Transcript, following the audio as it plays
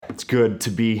It's good to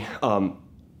be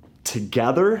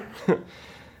together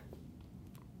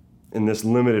in this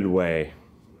limited way,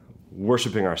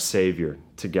 worshiping our Savior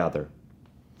together.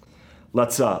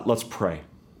 Let's pray.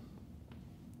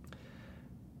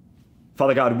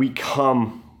 Father God, we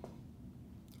come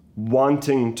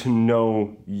wanting to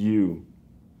know you,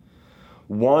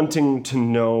 wanting to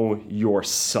know your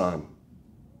Son,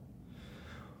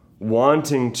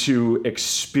 wanting to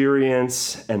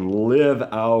experience and live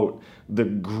out the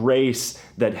grace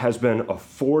that has been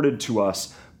afforded to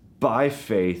us by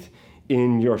faith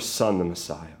in your Son, the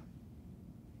Messiah.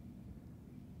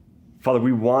 Father,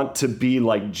 we want to be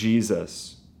like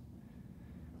Jesus.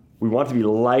 We want to be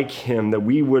like him, that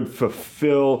we would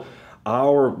fulfill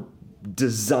our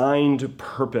designed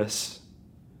purpose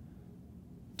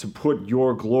to put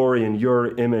your glory and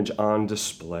your image on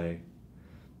display.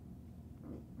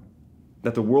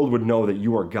 That the world would know that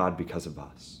you are God because of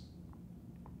us.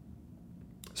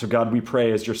 So God, we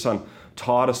pray as your Son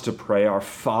taught us to pray, our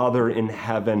Father in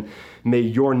heaven, may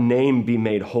your name be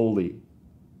made holy.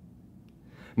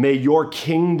 May your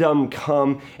kingdom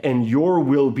come and your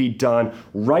will be done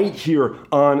right here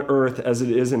on earth as it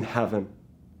is in heaven.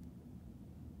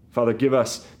 Father, give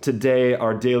us today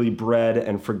our daily bread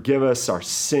and forgive us our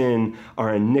sin,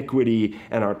 our iniquity,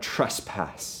 and our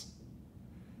trespass.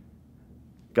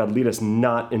 God, lead us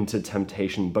not into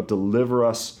temptation, but deliver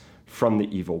us from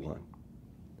the evil one.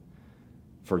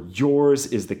 For yours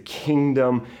is the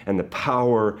kingdom and the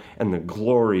power and the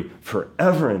glory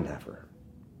forever and ever.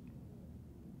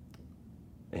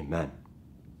 Amen.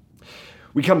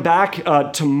 We come back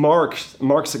to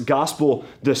Mark's gospel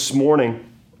this morning,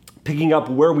 picking up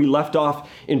where we left off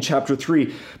in chapter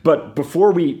 3. But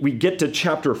before we get to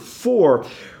chapter 4,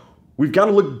 we've got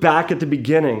to look back at the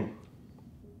beginning.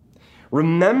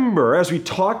 Remember, as we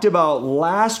talked about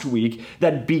last week,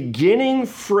 that beginning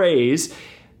phrase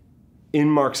in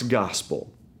Mark's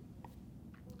gospel,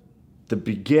 the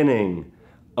beginning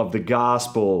of the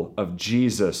gospel of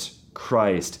Jesus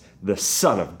Christ, the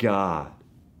Son of God.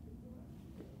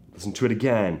 Listen to it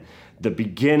again. The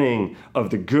beginning of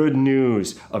the good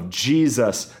news of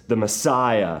Jesus, the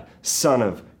Messiah, Son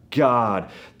of God.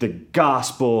 The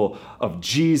gospel of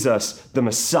Jesus, the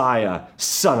Messiah,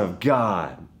 Son of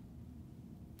God.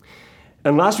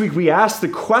 And last week we asked the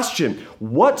question,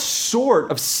 what sort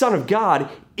of Son of God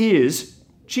is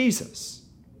Jesus?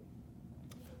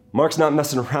 Mark's not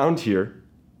messing around here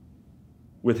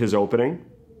with his opening.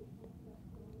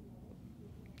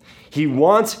 He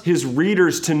wants his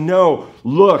readers to know,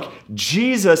 look,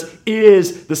 Jesus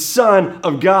is the Son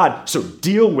of God, so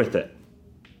deal with it.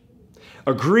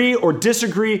 Agree or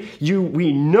disagree,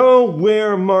 we know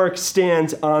where Mark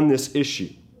stands on this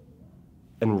issue.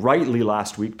 And rightly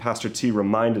last week, Pastor T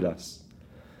reminded us,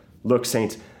 look,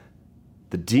 saints,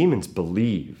 the demons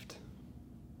believed,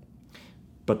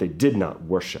 but they did not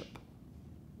worship.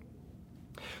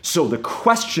 So the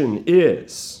question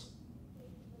is,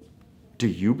 do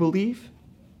you believe?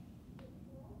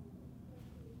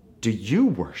 Do you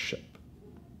worship?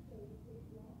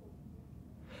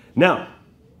 Now,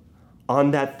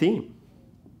 on that theme,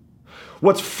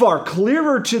 what's far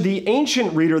clearer to the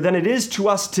ancient reader than it is to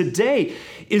us today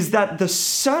is that the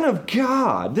Son of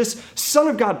God, this Son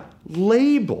of God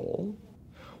label,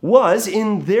 was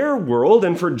in their world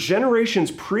and for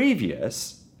generations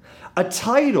previous, a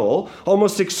title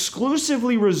almost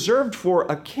exclusively reserved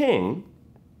for a king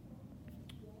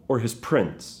or his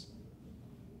prince.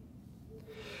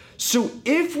 So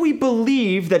if we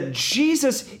believe that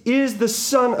Jesus is the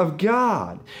Son of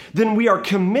God, then we are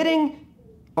committing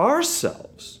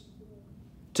ourselves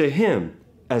to him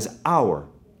as our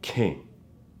king.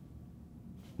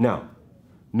 Now,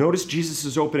 notice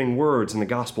Jesus' opening words in the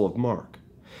Gospel of Mark,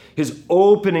 his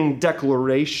opening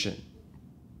declaration.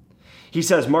 He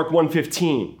says, Mark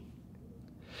 1:15,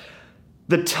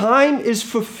 the time is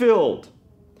fulfilled.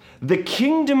 The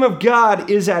kingdom of God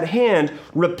is at hand.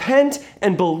 Repent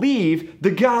and believe the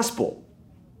gospel.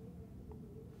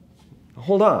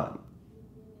 Hold on.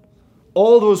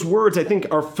 All those words I think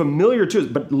are familiar to us,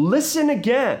 but listen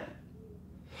again.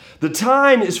 The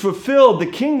time is fulfilled. The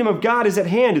kingdom of God is at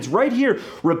hand. It's right here.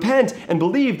 Repent and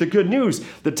believe the good news.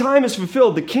 The time is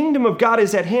fulfilled. The kingdom of God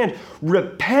is at hand.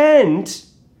 Repent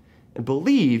and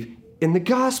believe in the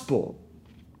gospel.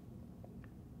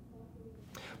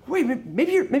 Wait,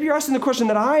 maybe you're asking the question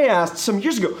that I asked some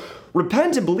years ago.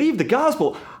 Repent and believe the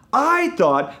gospel. I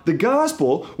thought the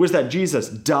gospel was that Jesus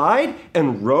died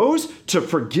and rose to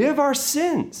forgive our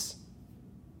sins.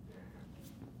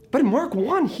 But in Mark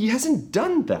 1, he hasn't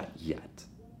done that yet.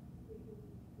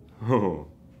 Oh.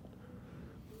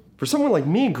 For someone like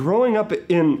me growing up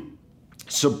in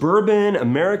Suburban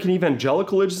American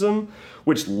evangelicalism,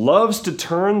 which loves to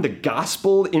turn the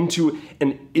gospel into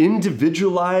an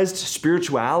individualized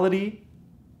spirituality,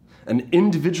 an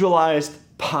individualized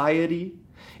piety,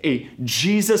 a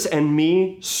Jesus and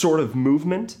me sort of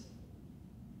movement.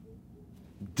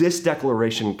 This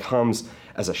declaration comes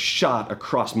as a shot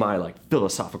across my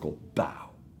philosophical bow.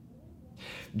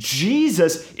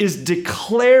 Jesus is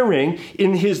declaring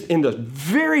in the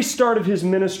very start of his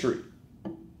ministry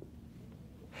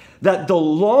that the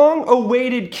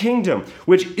long-awaited kingdom,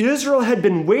 which Israel had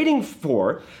been waiting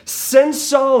for since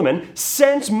Solomon,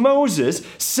 since Moses,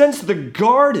 since the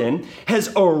garden,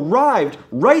 has arrived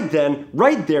right then,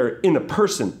 right there in the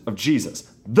person of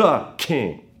Jesus, the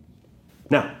King.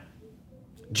 Now,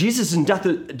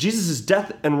 Jesus'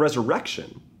 death and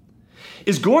resurrection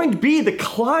is going to be the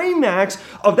climax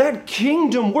of that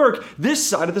kingdom work this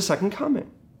side of the second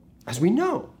coming, as we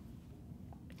know.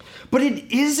 But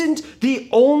it isn't the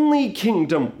only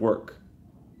kingdom work.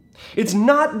 It's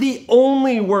not the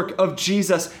only work of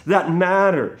Jesus that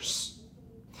matters.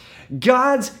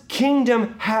 God's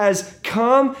kingdom has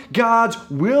come. God's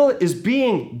will is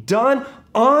being done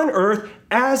on earth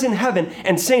as in heaven.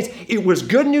 And saints, it was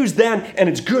good news then, and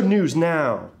it's good news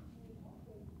now.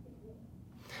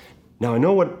 Now, I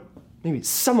know what maybe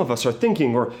some of us are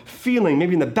thinking or feeling,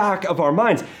 maybe in the back of our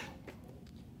minds.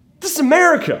 This is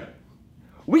America.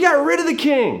 We got rid of the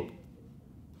king.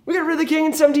 We got rid of the king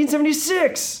in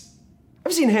 1776.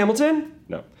 Have you seen Hamilton?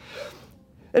 No.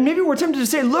 And maybe we're tempted to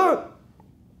say, look,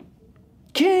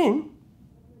 king,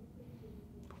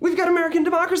 we've got American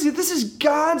democracy. This is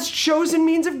God's chosen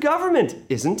means of government,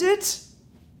 isn't it?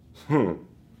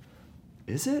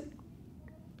 Is it?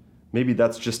 Maybe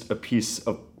that's just a piece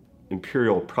of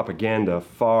imperial propaganda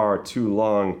far too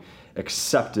long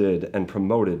accepted and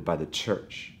promoted by the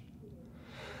church.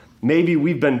 Maybe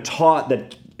we've been taught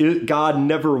that God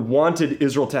never wanted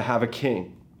Israel to have a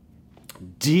king,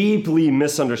 deeply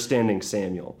misunderstanding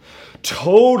Samuel,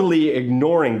 totally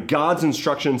ignoring God's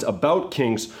instructions about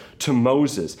kings to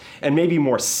Moses, and maybe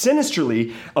more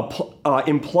sinisterly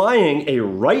implying a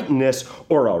rightness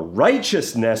or a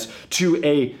righteousness to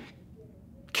a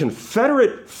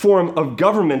confederate form of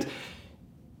government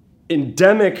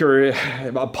endemic or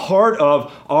a part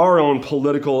of our own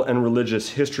political and religious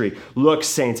history. Look,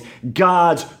 saints,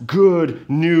 God's good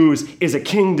news is a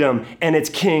kingdom, and it's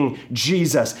King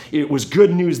Jesus. It was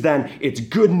good news then, it's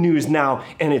good news now,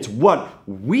 and it's what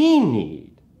we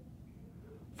need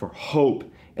for hope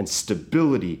and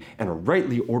stability and a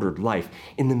rightly ordered life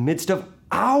in the midst of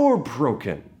our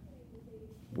broken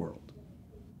world.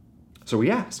 So we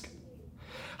ask,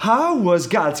 how was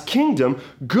God's kingdom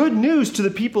good news to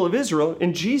the people of Israel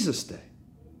in Jesus' day?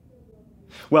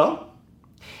 Well,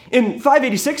 in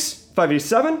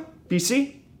 587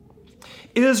 BC,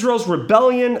 Israel's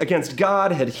rebellion against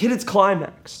God had hit its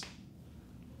climax.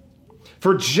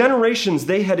 For generations,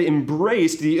 they had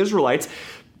embraced, the Israelites,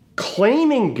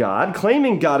 claiming God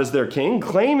as their king,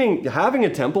 having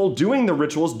a temple, doing the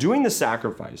rituals, doing the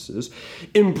sacrifices,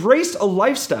 embraced a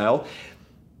lifestyle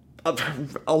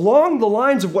along the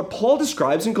lines of what Paul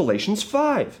describes in Galatians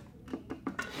 5.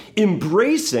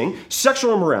 Embracing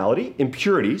sexual immorality,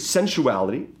 impurity,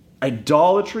 sensuality,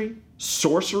 idolatry,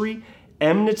 sorcery,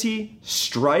 enmity,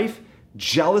 strife,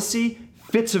 jealousy,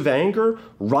 fits of anger,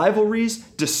 rivalries,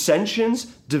 dissensions,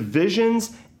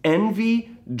 divisions,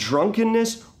 envy,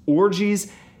 drunkenness,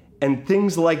 orgies, and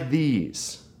things like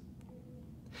these.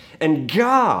 And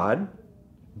God,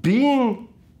 being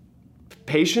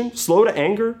patient, slow to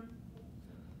anger,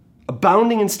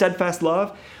 abounding in steadfast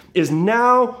love, is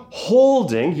now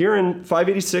holding, here in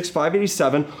 586,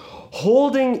 587,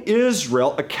 holding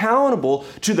Israel accountable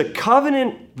to the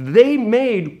covenant they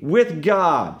made with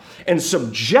God and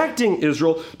subjecting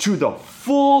Israel to the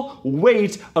full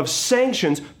weight of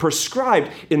sanctions prescribed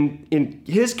in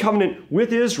his covenant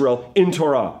with Israel in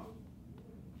Torah.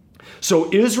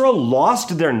 So Israel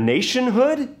lost their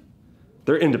nationhood,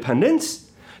 their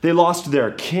independence. They lost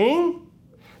their king.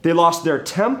 They lost their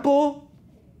temple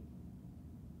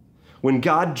when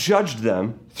God judged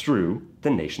them through the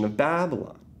nation of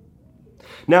Babylon.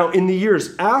 Now, in the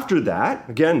years after that,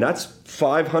 again, that's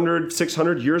 500,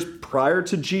 600 years prior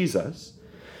to Jesus,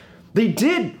 they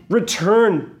did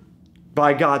return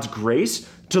by God's grace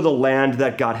to the land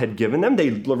that God had given them. They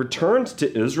returned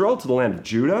to Israel, to the land of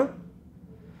Judah.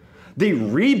 They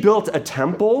rebuilt a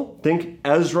temple, think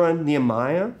Ezra and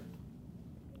Nehemiah.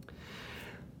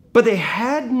 But they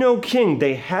had no king,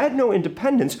 they had no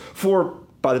independence, for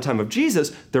by the time of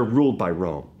Jesus, they're ruled by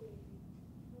Rome.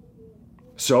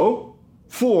 So,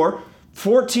 for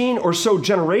 14 or so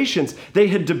generations, they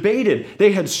had debated,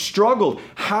 they had struggled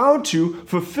how to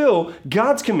fulfill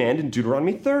God's command in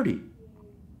Deuteronomy 30.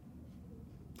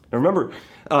 Now remember,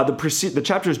 the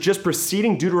chapters just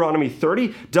preceding Deuteronomy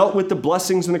 30 dealt with the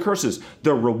blessings and the curses,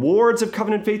 the rewards of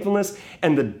covenant faithfulness,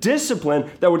 and the discipline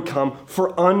that would come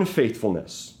for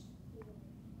unfaithfulness.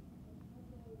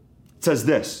 It says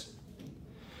this: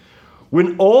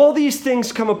 when all these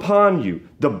things come upon you,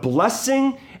 the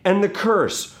blessing and the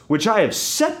curse, which I have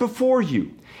set before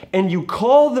you, and you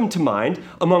call them to mind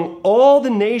among all the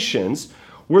nations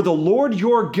where the Lord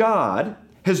your God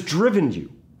has driven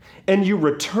you, and you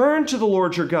return to the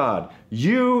Lord your God,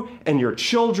 you and your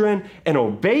children, and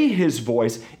obey his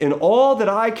voice in all that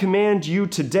I command you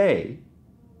today,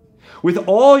 with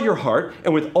all your heart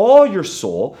and with all your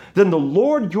soul, then the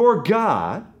Lord your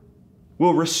God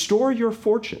will restore your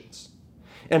fortunes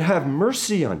and have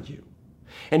mercy on you,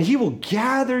 and he will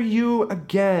gather you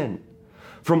again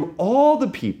from all the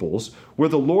peoples where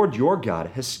the Lord your God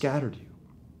has scattered you.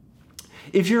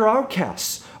 If your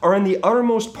outcasts are in the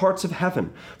uttermost parts of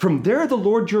heaven, from there the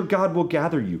Lord your God will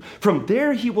gather you. From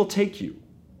there he will take you.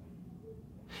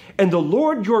 And the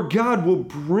Lord your God will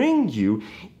bring you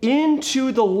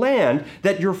into the land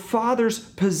that your fathers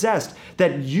possessed,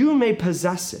 that you may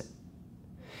possess it.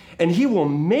 And he will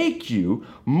make you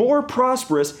more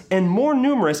prosperous and more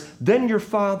numerous than your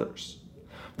fathers.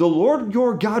 The Lord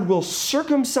your God will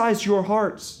circumcise your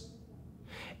hearts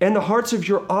and the hearts of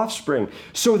your offspring,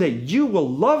 so that you will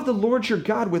love the Lord your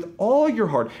God with all your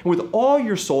heart and with all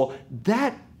your soul,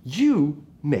 that you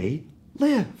may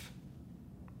live.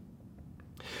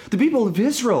 The people of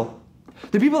Israel,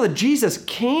 the people that Jesus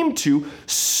came to,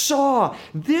 saw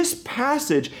this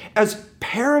passage as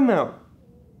paramount,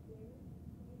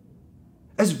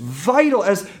 as vital,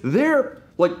 as their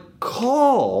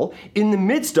call in the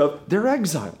midst of their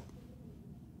exile.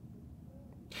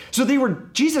 So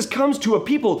Jesus comes to a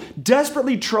people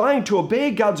desperately trying to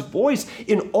obey God's voice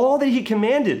in all that he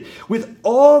commanded, with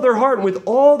all their heart and with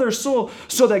all their soul,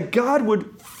 so that God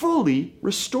would fully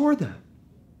restore them,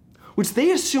 which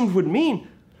they assumed would mean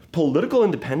political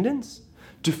independence,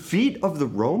 defeat of the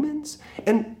Romans,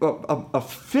 and a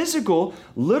physical,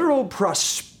 literal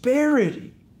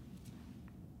prosperity.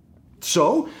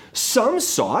 So some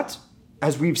sought,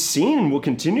 as we've seen and will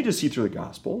continue to see through the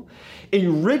gospel, a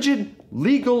rigid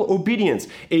legal obedience,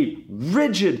 a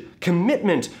rigid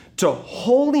commitment to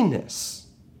holiness.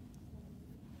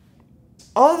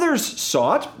 Others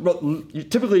sought,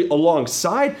 typically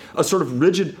alongside a sort of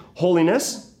rigid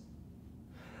holiness,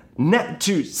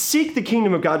 to seek the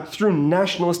kingdom of God through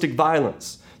nationalistic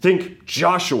violence. Think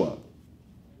Joshua.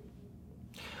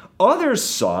 Others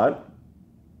sought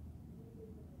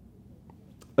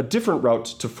a different route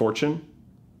to fortune,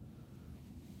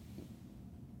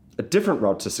 a different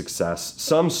route to success.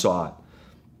 Some sought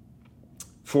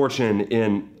fortune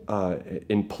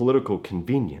in political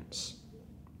convenience.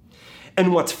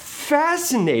 And what's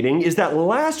fascinating is that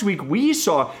last week we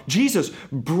saw Jesus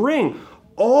bring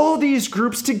all these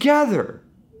groups together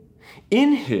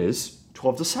in his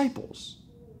 12 disciples.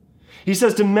 He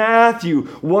says to Matthew,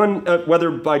 one,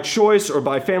 whether by choice or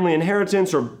by family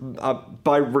inheritance or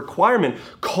by requirement,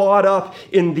 caught up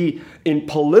in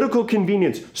political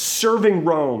convenience, serving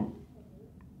Rome.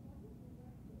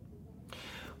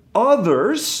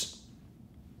 Others,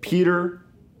 Peter,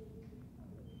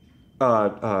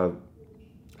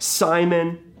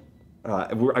 Simon,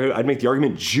 I'd make the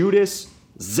argument Judas,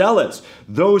 zealots,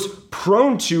 those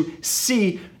prone to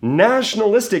see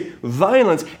nationalistic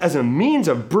violence as a means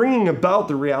of bringing about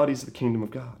the realities of the kingdom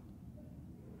of God.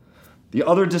 The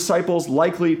other disciples,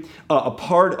 likely a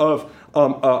part of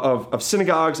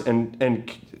synagogues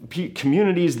and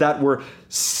communities that were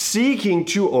seeking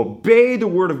to obey the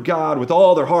word of God with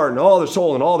all their heart and all their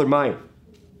soul and all their might.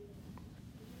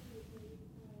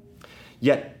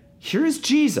 Yet, here is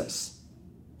Jesus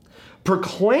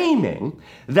proclaiming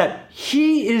that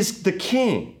he is the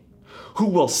king who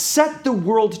will set the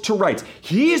world to rights.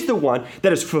 He is the one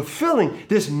that is fulfilling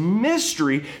this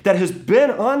mystery that has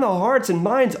been on the hearts and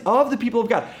minds of the people of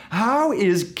God. How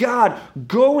is God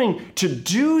going to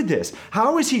do this?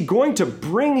 How is he going to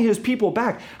bring his people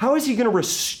back? How is he going to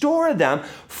restore them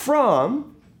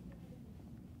from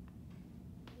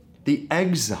the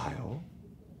exile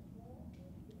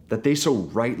that they so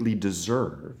rightly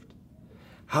deserved?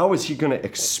 How is he going to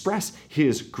express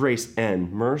his grace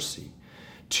and mercy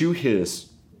to his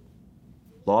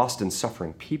lost and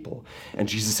suffering people? And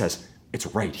Jesus says, it's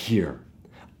right here.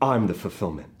 I'm the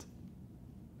fulfillment.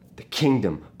 The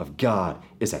kingdom of God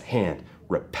is at hand.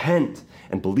 Repent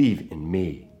and believe in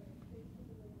me.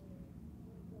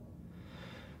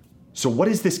 So what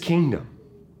is this kingdom?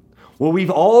 Well,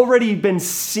 we've already been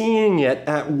seeing it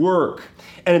at work,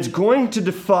 and it's going to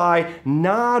defy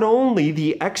not only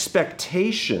the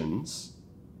expectations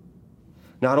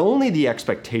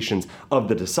of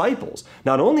the disciples,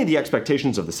 not only the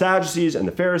expectations of the Sadducees and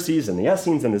the Pharisees and the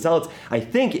Essenes and the Zealots. I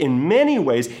think in many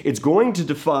ways it's going to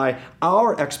defy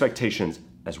our expectations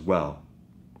as well.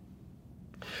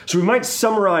 So we might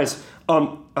summarize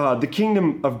the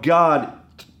kingdom of God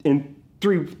in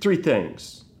three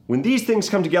things. When these things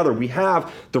come together, we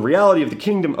have the reality of the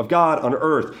kingdom of God on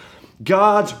earth.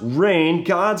 God's reign,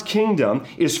 God's kingdom,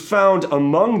 is found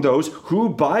among those who,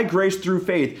 by grace through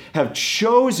faith, have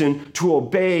chosen to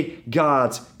obey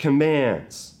God's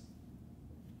commands.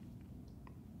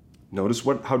 Notice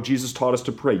how Jesus taught us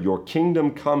to pray. Your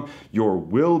kingdom come, your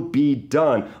will be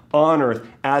done on earth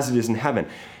as it is in heaven.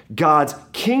 God's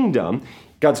kingdom,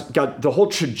 the whole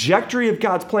trajectory of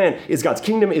God's plan is God's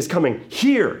kingdom is coming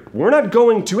here. We're not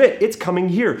going to it. It's coming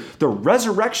here. The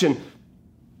resurrection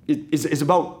is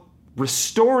about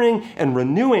restoring and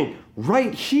renewing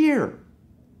right here.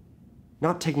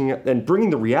 Not taking it and bringing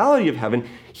the reality of heaven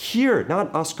here,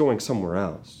 not us going somewhere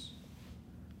else.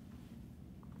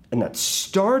 And that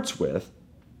starts with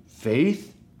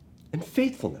faith and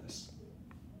faithfulness.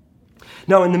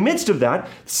 Now, in the midst of that,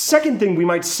 second thing we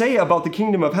might say about the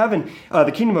kingdom of heaven,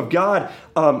 the kingdom of God,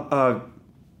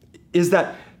 is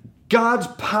that God's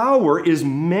power is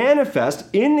manifest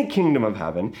in the kingdom of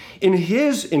heaven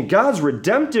in God's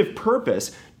redemptive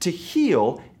purpose to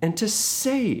heal and to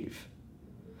save.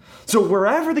 So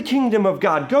wherever the kingdom of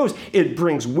God goes, it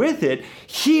brings with it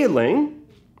healing,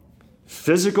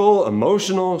 physical,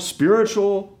 emotional,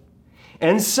 spiritual,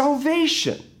 and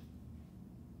salvation.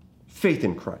 Faith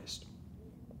in Christ.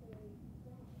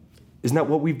 Isn't that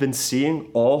what we've been seeing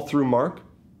all through Mark?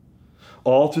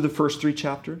 All through the first 3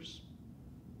 chapters?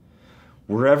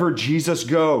 Wherever Jesus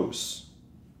goes,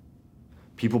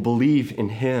 people believe in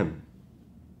him.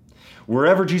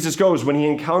 Wherever Jesus goes, when he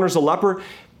encounters a leper,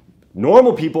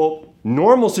 normal people,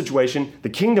 normal situation, the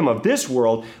kingdom of this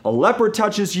world, a leper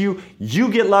touches you,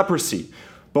 you get leprosy.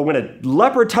 But when a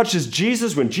leper touches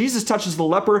Jesus, when Jesus touches the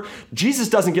leper, Jesus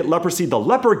doesn't get leprosy, the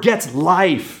leper gets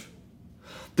life.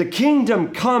 The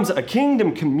kingdom comes, a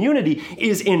kingdom community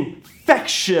is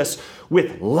infectious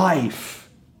with life.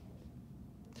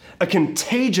 A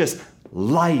contagious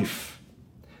life.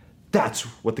 That's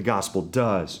what the gospel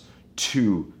does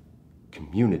to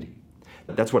community.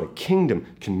 That's what a kingdom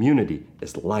community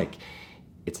is like.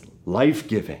 It's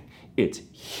life-giving. It's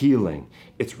healing.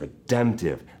 It's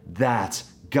redemptive.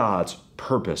 That's God's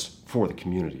purpose for the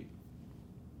community.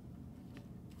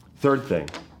 Third thing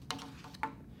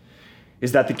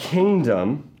is that the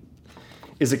kingdom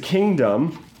is a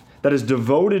kingdom that is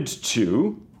devoted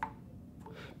to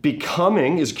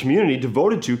is a community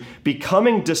devoted to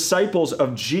becoming disciples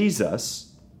of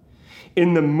Jesus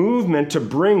in the movement to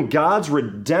bring God's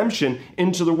redemption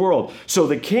into the world. So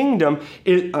the kingdom,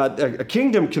 a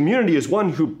kingdom community is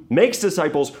one who makes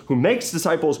disciples, who makes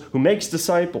disciples, who makes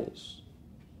disciples.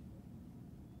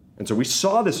 And so we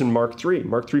saw this in Mark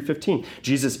 3:15.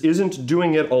 Jesus isn't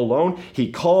doing it alone.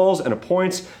 He calls and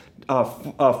appoints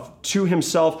to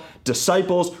himself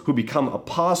disciples who become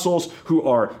apostles, who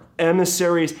are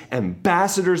emissaries,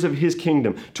 ambassadors of his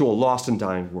kingdom to a lost and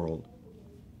dying world.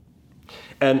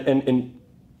 And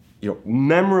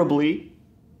memorably,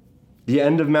 the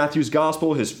end of Matthew's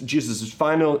gospel, Jesus'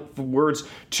 final words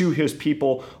to his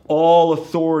people, all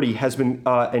authority has been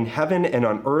in heaven and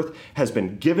on earth has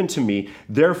been given to me.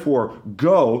 Therefore,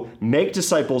 go, make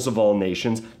disciples of all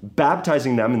nations,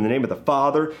 baptizing them in the name of the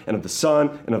Father and of the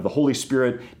Son and of the Holy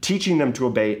Spirit, teaching them to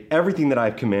obey everything that I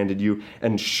have commanded you.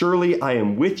 And surely I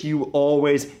am with you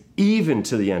always, even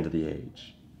to the end of the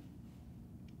age.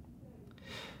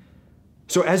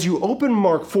 So as you open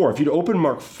Mark 4, if you'd open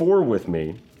Mark 4 with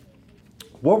me,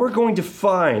 what we're going to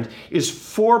find is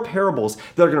 4 parables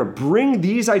that are going to bring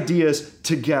these ideas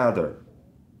together.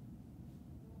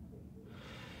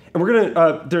 And we're going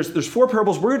to, there's 4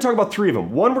 parables. We're going to talk about 3 of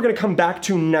them. One we're going to come back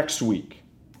to next week.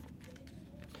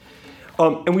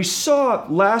 And we saw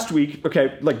last week,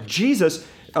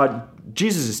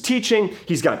 Jesus is teaching.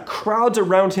 He's got crowds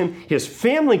around him. His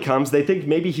family comes. They think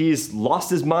maybe he's lost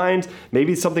his mind.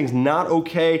 Maybe something's not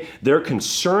okay. They're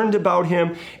concerned about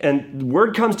him. And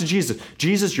word comes to Jesus.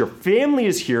 Jesus, your family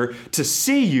is here to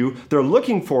see you. They're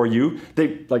looking for you.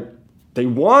 They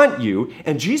want you.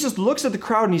 And Jesus looks at the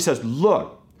crowd and he says,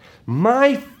 look,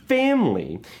 my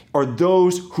family are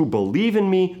those who believe in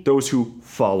me, those who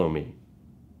follow me.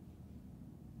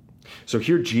 So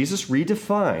here Jesus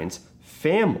redefines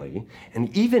family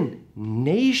and even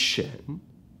nation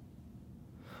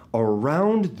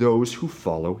around those who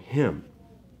follow him.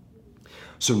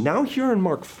 So now here in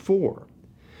Mark 4,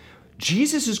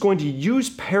 Jesus is going to use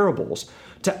parables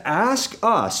to ask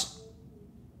us,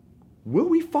 will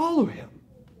we follow him?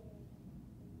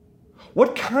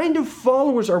 What kind of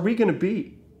followers are we going to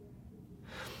be?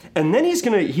 And then he's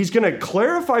going to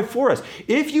clarify for us,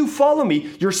 if you follow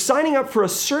me, you're signing up for a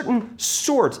certain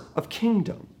sort of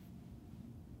kingdom.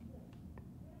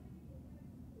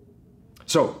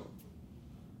 So,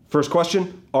 first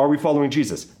question, are we following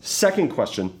Jesus? Second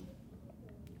question,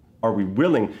 are we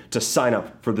willing to sign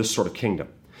up for this sort of kingdom?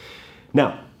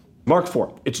 Now, Mark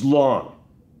 4, it's long.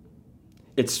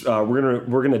 It's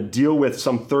we're gonna deal with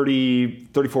some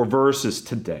 34 verses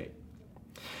today.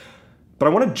 But I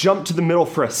want to jump to the middle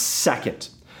for a second.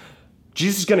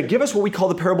 Jesus is going to give us what we call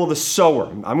the parable of the sower.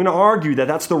 I'm going to argue that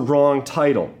that's the wrong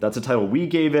title. That's a title we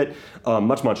gave it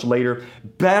much, much later.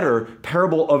 Better,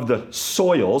 parable of the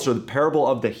soils, or the parable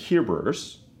of the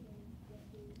hearers.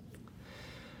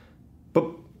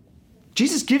 But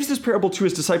Jesus gives this parable to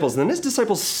his disciples, and then his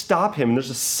disciples stop him, and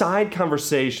there's a side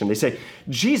conversation. They say,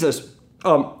 Jesus,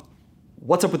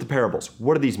 what's up with the parables?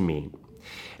 What do these mean?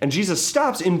 And Jesus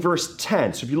stops in verse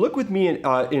 10. So if you look with me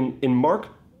in Mark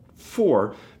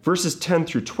 4, verses 10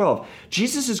 through 12,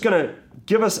 Jesus is going to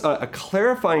give us a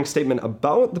clarifying statement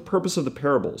about the purpose of the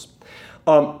parables.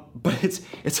 But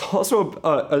it's also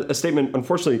a statement,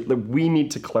 unfortunately, that we need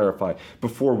to clarify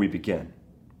before we begin.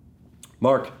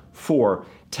 Mark 4,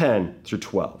 10 through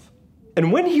 12.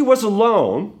 And when he was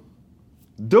alone,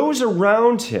 those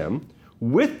around him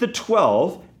with the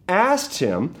 12 asked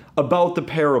him about the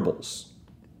parables.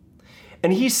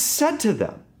 And he said to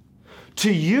them,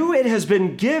 to you it has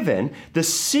been given the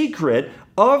secret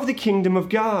of the kingdom of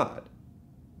God.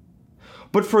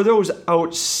 But for those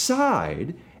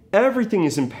outside, everything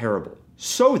is in parable,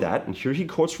 so that, and here he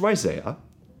quotes from Isaiah,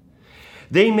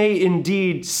 they may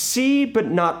indeed see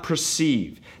but not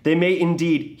perceive. They may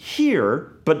indeed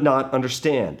hear but not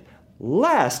understand,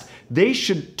 lest they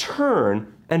should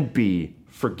turn and be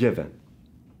forgiven.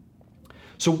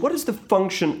 So what is the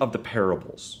function of the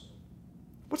parables?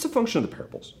 What's the function of the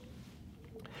parables?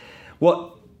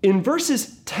 Well, in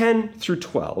verses 10 through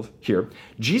 12 here,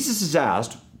 Jesus is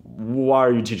asked, why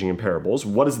are you teaching in parables?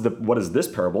 What is this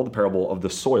parable, the parable of the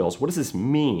soils? What does this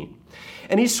mean?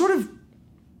 And he's sort of,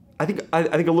 I think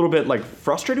a little bit like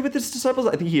frustrated with his disciples.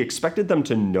 I think he expected them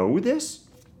to know this.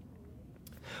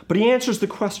 But he answers the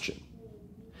question.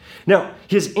 Now,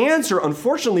 his answer,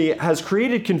 unfortunately, has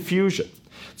created confusion.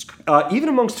 Even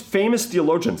amongst famous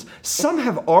theologians, some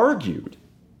have argued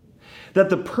that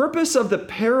the purpose of the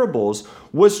parables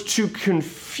was to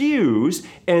confuse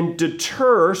and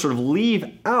deter, sort of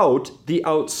leave out the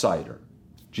outsider.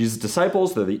 Jesus'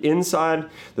 disciples, they're the inside,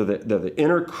 they're the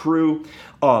inner crew.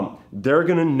 They're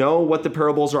going to know what the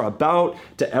parables are about.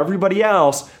 To everybody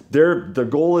else, the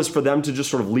goal is for them to just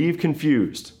sort of leave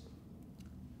confused.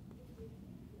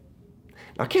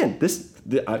 Now, again,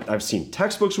 I've seen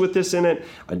textbooks with this in it.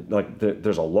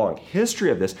 There's a long history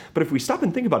of this. But if we stop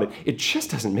and think about it, it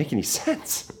just doesn't make any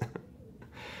sense.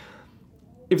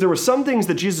 If there were some things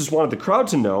that Jesus wanted the crowd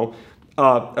to know,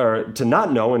 or to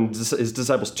not know, and his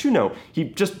disciples to know, he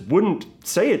just wouldn't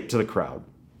say it to the crowd.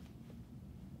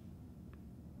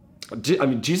 I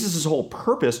mean, Jesus' whole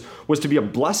purpose was to be a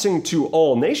blessing to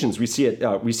all nations. We see it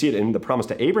in the promise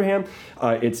to Abraham.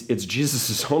 It's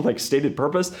Jesus' own stated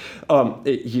purpose.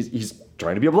 He's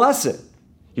trying to be a blessing.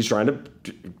 He's trying to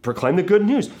proclaim the good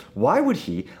news. Why would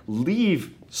he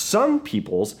leave some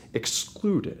peoples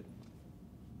excluded?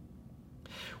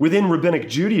 Within Rabbinic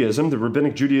Judaism, the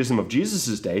Rabbinic Judaism of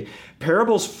Jesus' day,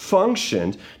 parables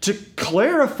functioned to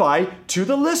clarify to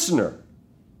the listener.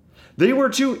 They were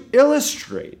to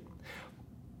illustrate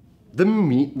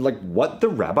what the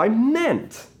rabbi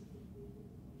meant.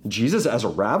 Jesus, as a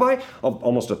rabbi,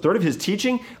 almost a third of his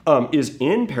teaching is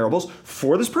in parables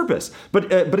for this purpose.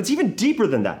 But it's even deeper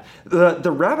than that.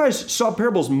 The rabbis saw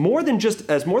parables more than just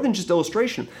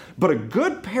illustration. But a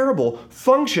good parable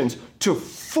functions to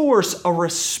force a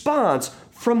response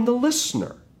from the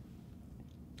listener.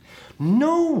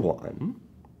 No one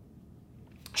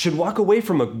should walk away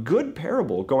from a good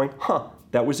parable going,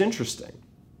 that was interesting.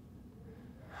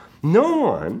 No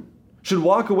one should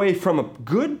walk away from a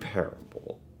good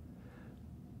parable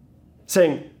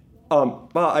saying,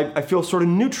 I feel sort of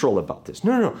neutral about this.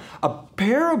 No. A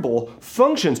parable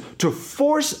functions to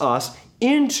force us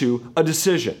into a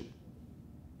decision.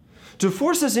 To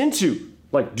force us into,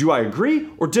 do I agree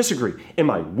or disagree? Am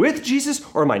I with Jesus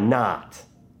or am I not?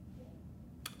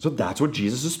 So that's what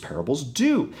Jesus' parables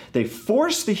do. They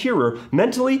force the hearer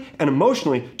mentally and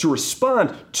emotionally to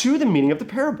respond to the meaning of the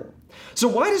parable. So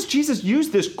why does Jesus use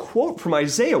this quote from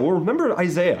Isaiah? Well, remember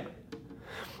Isaiah.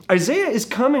 Isaiah is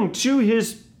coming to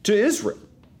Israel.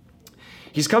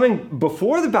 He's coming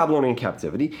before the Babylonian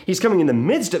captivity. He's coming in the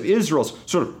midst of Israel's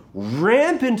sort of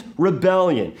rampant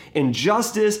rebellion,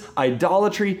 injustice,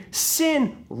 idolatry,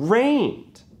 sin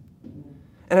reigned.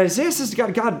 And Isaiah says to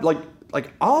God,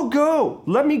 I'll go.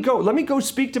 Let me go. Let me go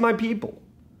speak to my people.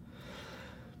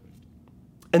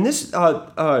 And this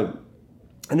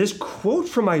quote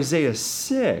from Isaiah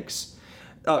 6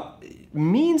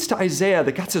 means to Isaiah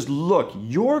that God says, look,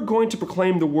 you're going to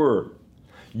proclaim the word.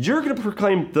 You're going to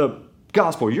proclaim the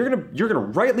gospel. You're gonna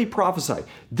rightly prophesy.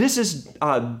 This is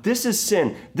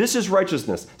sin. This is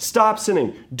righteousness. Stop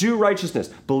sinning. Do righteousness.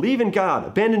 Believe in God.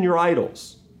 Abandon your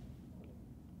idols.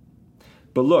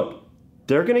 But look,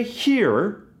 they're gonna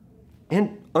hear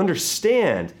and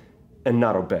understand and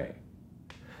not obey.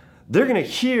 They're gonna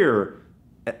hear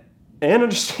and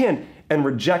understand and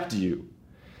reject you.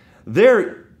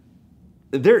 Their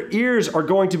ears are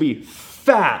going to be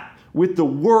fat with the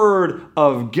word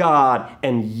of God,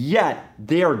 and yet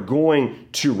they are going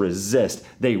to resist.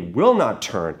 They will not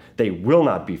turn. They will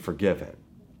not be forgiven.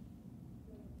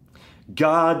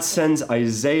 God sends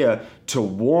Isaiah to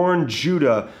warn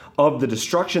Judah of the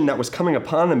destruction that was coming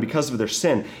upon them because of their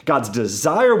sin. God's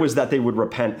desire was that they would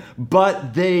repent,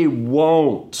 but they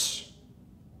won't.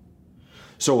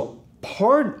 So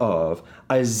part of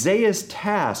Isaiah's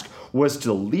task was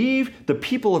to leave the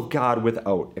people of God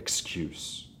without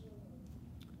excuse.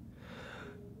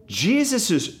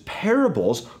 Jesus'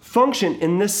 parables function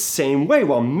in this same way.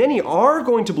 While many are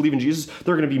going to believe in Jesus,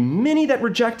 there are going to be many that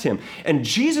reject him. And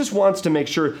Jesus wants to make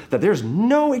sure that there's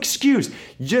no excuse.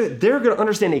 They're going to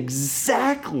understand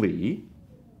exactly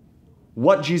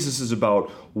what Jesus is about,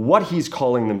 what he's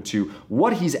calling them to,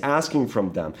 what he's asking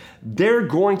from them. They're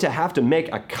going to have to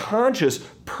make a conscious,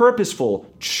 purposeful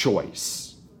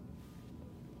choice.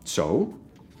 So,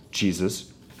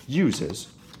 Jesus uses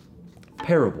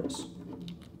parables.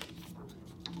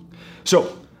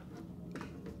 So,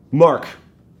 Mark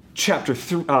chapter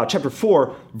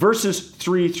 4, verses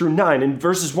 3 through 9. In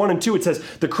verses 1 and 2, it says,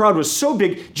 the crowd was so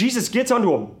big, Jesus gets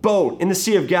onto a boat in the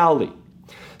Sea of Galilee.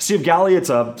 Sea of Galilee,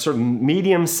 it's a sort of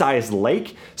medium-sized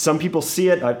lake. Some people see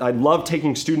it. I love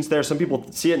taking students there. Some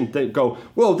people see it and they go,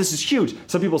 whoa, this is huge.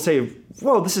 Some people say,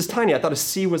 whoa, this is tiny. I thought a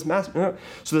sea was massive.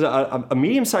 So there's a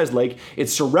medium-sized lake.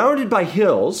 It's surrounded by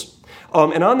hills,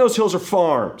 and on those hills are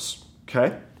farms,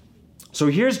 okay? So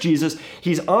here's Jesus.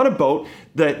 He's on a boat.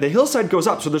 The hillside goes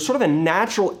up. So there's sort of a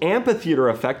natural amphitheater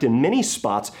effect in many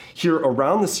spots here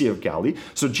around the Sea of Galilee.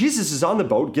 So Jesus is on the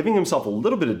boat, giving himself a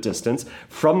little bit of distance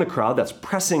from the crowd that's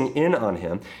pressing in on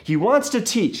him. He wants to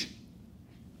teach.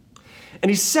 And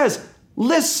he says,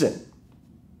 listen,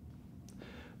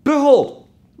 behold,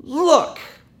 look,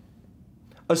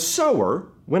 a sower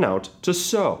went out to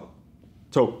sow.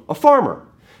 So a farmer.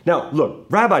 Now, look,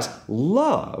 rabbis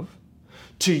love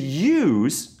to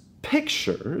use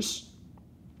pictures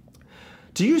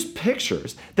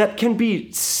that can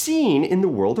be seen in the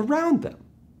world around them.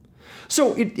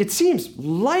 So it seems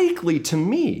likely to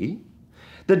me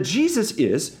that Jesus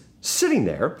is sitting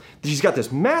there, he's got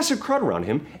this massive crowd around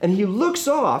him, and he looks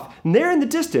off, and there in the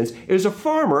distance is a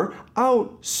farmer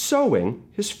out sowing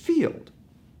his field.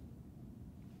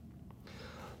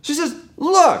 So he says,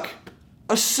 look,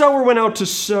 a sower went out to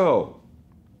sow.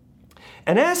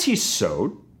 And as he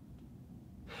sowed,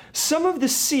 some of the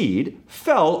seed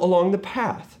fell along the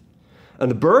path, and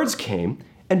the birds came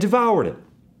and devoured it.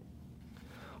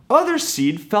 Other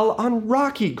seed fell on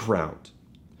rocky ground,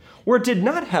 where it did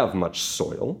not have much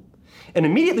soil, and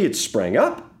immediately it sprang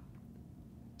up,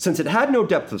 since it had no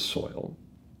depth of soil.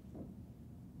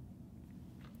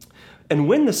 And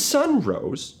when the sun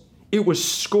rose, it was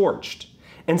scorched,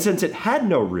 and since it had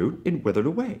no root, it withered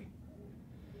away.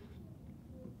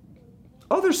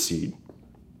 Other seed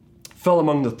fell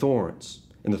among the thorns,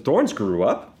 and the thorns grew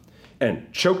up and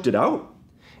choked it out,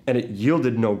 and it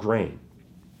yielded no grain.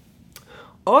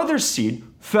 Other seed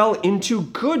fell into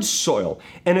good soil,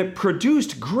 and it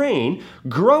produced grain,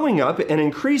 growing up and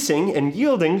increasing and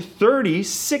yielding 30,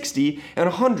 60,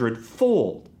 and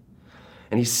 100-fold.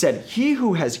 And he said, he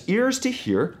who has ears to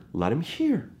hear, let him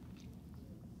hear.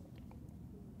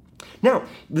 Now,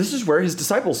 this is where his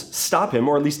disciples stop him,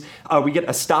 or at least we get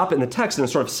a stop in the text and a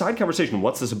sort of side conversation.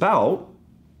 What's this about?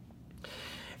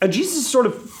 And Jesus is sort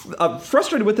of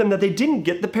frustrated with them that they didn't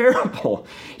get the parable.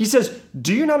 He says,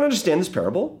 do you not understand this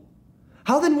parable?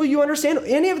 How then will you understand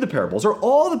any of the parables or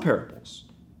all the parables?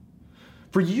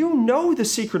 For you know the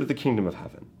secret of the kingdom of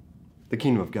heaven, the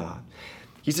kingdom of God.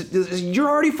 He said, you're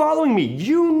already following me.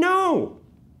 You know.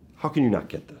 How can you not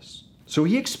get this? So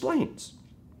he explains.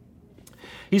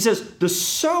 He says, the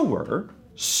sower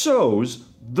sows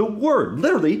the word,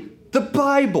 literally the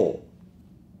Bible.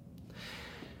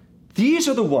 These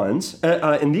are the ones,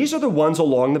 and these are the ones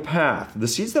along the path. The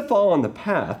seeds that fall on the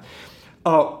path,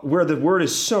 where the word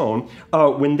is sown,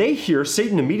 when they hear,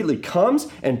 Satan immediately comes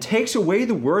and takes away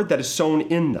the word that is sown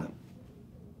in them.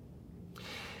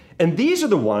 And these are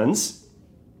the ones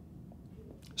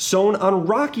sown on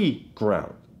rocky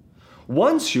ground.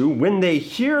 Ones who, when they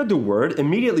hear the word,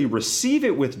 immediately receive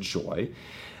it with joy,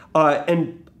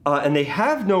 and they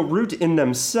have no root in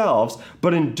themselves,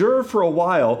 but endure for a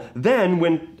while. Then,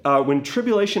 when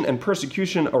tribulation and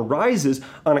persecution arises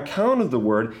on account of the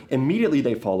word, immediately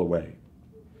they fall away.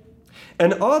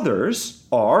 And others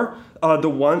are the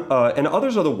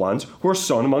ones who are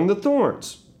sown among the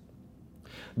thorns.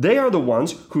 They are the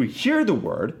ones who hear the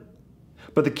word,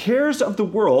 but the cares of the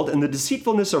world and the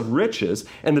deceitfulness of riches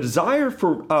and the desire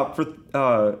for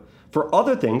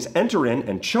other things enter in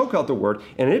and choke out the word,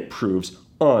 and it proves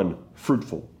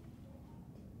unfruitful.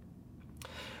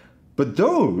 But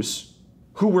those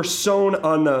who were sown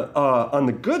on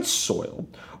the good soil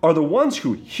are the ones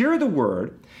who hear the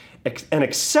word and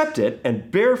accept it and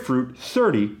bear fruit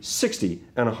 30, 60,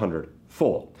 and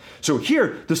 100-fold. So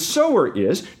here, the sower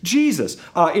is Jesus.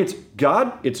 It's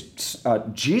God. It's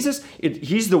Jesus.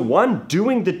 He's the one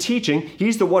doing the teaching.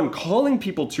 He's the one calling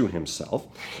people to himself.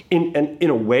 In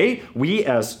a way, we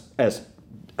as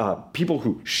people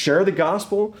who share the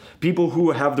gospel, people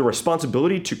who have the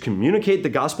responsibility to communicate the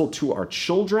gospel to our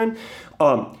children,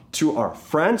 to our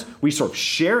friends, we sort of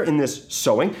share in this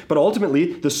sowing, but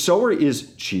ultimately the sower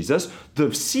is Jesus.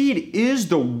 The seed is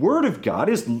the word of God,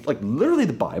 is like literally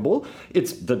the Bible.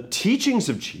 It's the teachings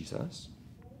of Jesus.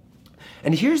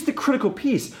 And here's the critical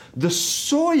piece. The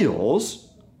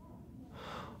soils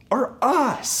are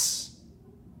us.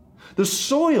 The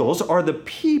soils are the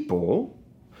people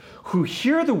who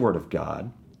hear the word of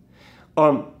God,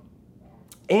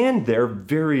 and their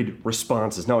varied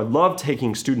responses. Now, I love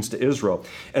taking students to Israel,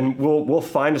 and we'll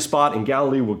find a spot in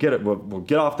Galilee. We'll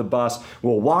get off the bus.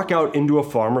 We'll walk out into a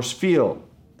farmer's field,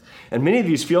 and many of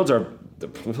these fields are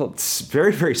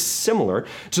very, very similar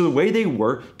to the way they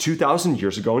were 2,000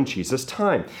 years ago in Jesus'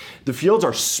 time. The fields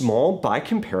are small by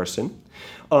comparison,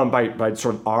 by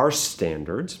sort of our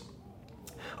standards.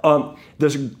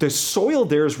 The soil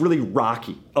there is really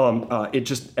rocky. It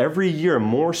just every year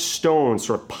more stones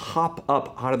sort of pop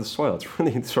up out of the soil. It's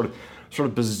really sort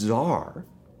of bizarre.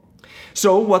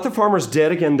 So what the farmers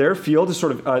did, again, their field is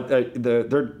sort of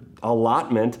their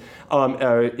allotment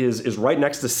is right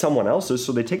next to someone else's.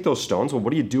 So they take those stones. Well,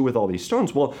 what do you do with all these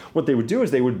stones? Well, what they would do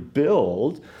is they would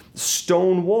build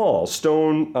stone walls,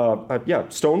 stone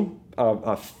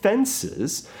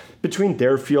fences between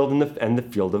their field and the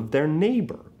field of their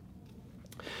neighbor.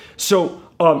 So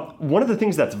one of the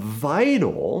things that's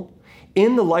vital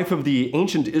in the life of the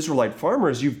ancient Israelite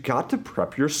farmers, you've got to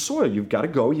prep your soil. You've got to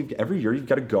go, every year you've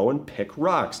got to go and pick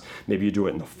rocks. Maybe you do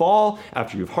it in the fall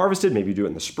after you've harvested. Maybe you do it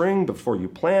in the spring before you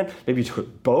plant. Maybe you do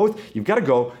it both. You've got to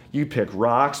go, you pick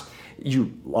rocks.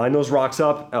 You line those rocks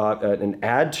up and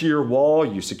add to your wall.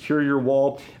 You secure your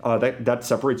wall. That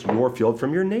separates your field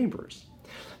from your neighbor's.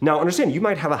 Now, understand, you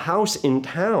might have a house in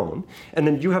town, and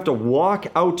then you have to walk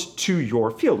out to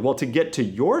your field. Well, to get to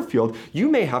your field, you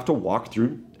may have to walk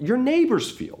through your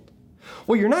neighbor's field.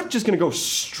 Well, you're not just going to go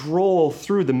stroll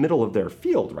through the middle of their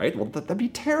field, right? Well, that'd be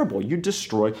terrible. You'd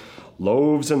destroy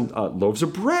loaves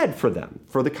of bread for them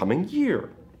for the coming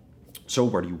year. So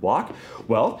where do you walk?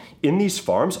 Well, in these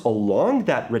farms, along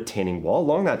that retaining wall,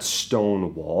 along that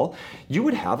stone wall, you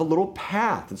would have a little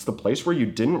path. It's the place where you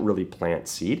didn't really plant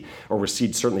seed, or where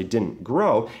seed certainly didn't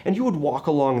grow, and you would walk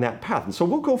along that path. And so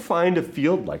we'll go find a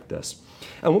field like this,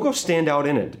 and we'll go stand out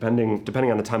in it,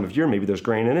 depending on the time of year. Maybe there's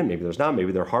grain in it, maybe there's not,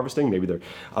 maybe they're harvesting, maybe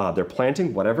they're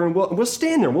planting, whatever, and we'll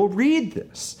stand there, we'll read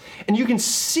this, and you can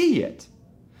see it.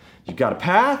 You've got a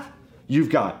path, you've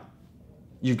got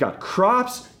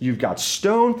crops, you've got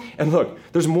stone, and look,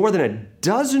 there's more than a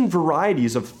dozen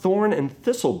varieties of thorn and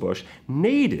thistle bush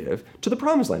native to the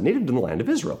promised land, native to the land of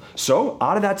Israel. So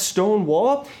out of that stone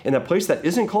wall, in that place that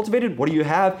isn't cultivated, what do you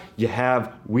have? You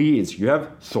have weeds, you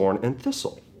have thorn and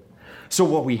thistle. So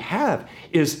what we have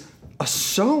is a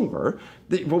sower.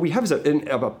 What we have is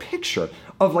a picture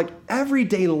of like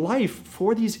everyday life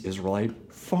for these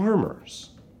Israelite farmers.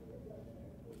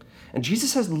 And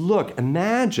Jesus says, look,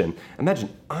 imagine,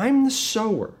 I'm the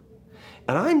sower,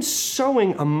 and I'm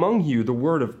sowing among you the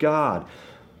word of God.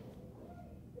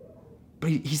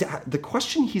 But the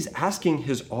question he's asking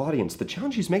his audience, the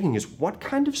challenge he's making is, what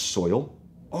kind of soil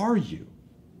are you?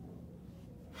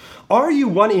 Are you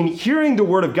one in hearing the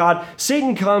word of God,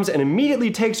 Satan comes and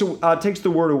immediately takes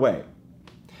the word away?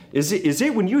 Is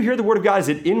it when you hear the word of God, is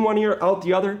it in one ear, out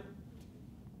the other?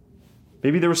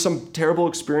 Maybe there was some terrible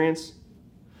experience.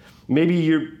 Maybe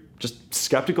you're just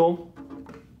skeptical.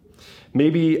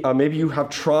 Maybe you have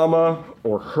trauma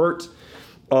or hurt,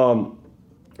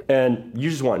 and you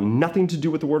just want nothing to do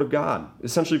with the Word of God.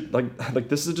 Essentially, like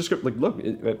this is a description. Like,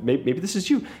 look, maybe this is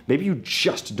you. Maybe you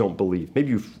just don't believe. Maybe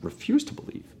you refuse to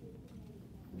believe.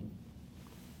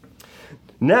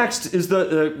 Next is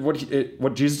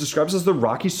what Jesus describes as the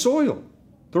rocky soil,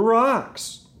 the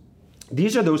rocks.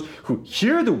 These are those who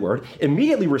hear the word,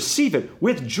 immediately receive it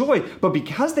with joy, but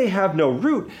because they have no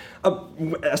root,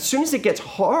 as soon as it gets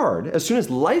hard, as soon as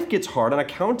life gets hard on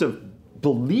account of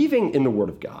believing in the word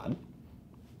of God,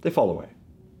 they fall away.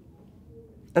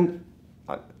 And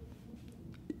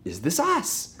is this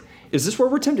us? Is this where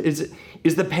we're tempted?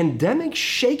 Is the pandemic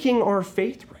shaking our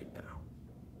faith right now?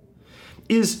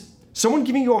 Is someone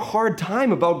giving you a hard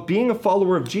time about being a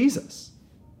follower of Jesus?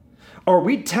 Are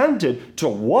we tempted to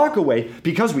walk away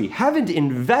because we haven't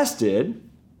invested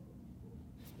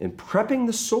in prepping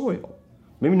the soil?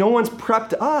 Maybe no one's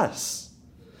prepped us.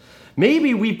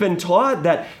 Maybe we've been taught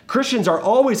that Christians are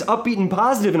always upbeat and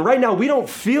positive, and right now we don't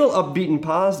feel upbeat and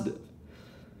positive.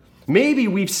 Maybe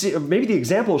the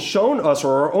example shown us,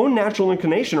 or our own natural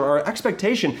inclination, or our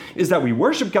expectation is that we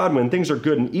worship God when things are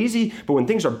good and easy, but when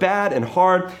things are bad and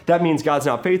hard, that means God's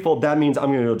not faithful. That means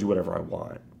I'm going to go do whatever I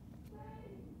want.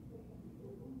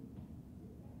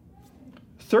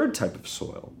 Third type of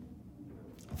soil,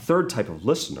 third type of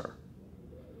listener,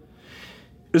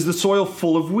 is the soil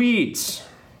full of weeds.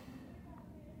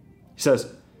 He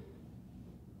says,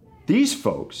 these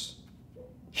folks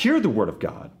hear the word of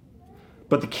God,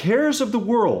 but the cares of the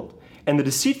world and the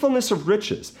deceitfulness of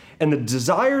riches and the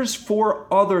desires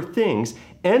for other things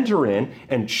enter in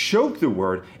and choke the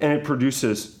word, and it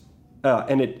produces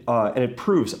and it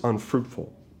proves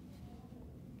unfruitful.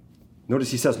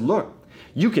 Notice he says, look,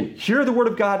 you can hear the word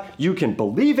of God, you can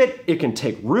believe it, it can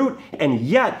take root, and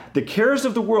yet the cares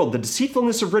of the world, the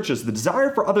deceitfulness of riches, the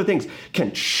desire for other things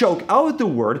can choke out the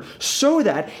word so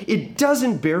that it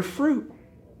doesn't bear fruit.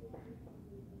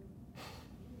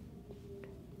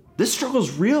 This struggle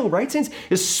is real, right, saints?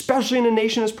 Especially in a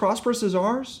nation as prosperous as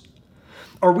ours.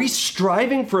 Are we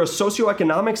striving for a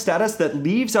socioeconomic status that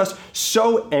leaves us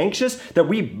so anxious that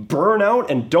we burn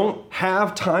out and don't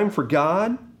have time for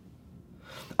God?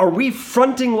 Are we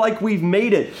fronting like we've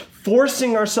made it,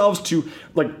 forcing ourselves to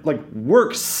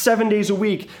work 7 days a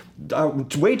week,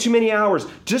 way too many hours,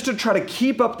 just to try to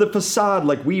keep up the facade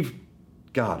like we've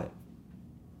got it?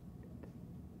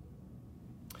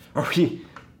 Are we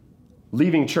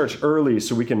leaving church early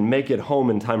so we can make it home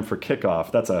in time for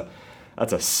kickoff? That's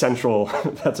a central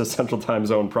time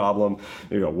zone problem,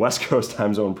 maybe a West Coast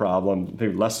time zone problem,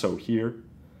 maybe less so here.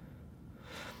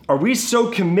 Are we so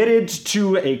committed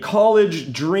to a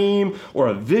college dream or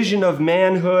a vision of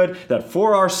manhood that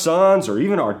for our sons or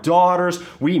even our daughters,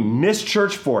 we miss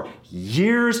church for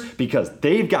years because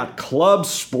they've got club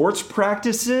sports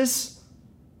practices?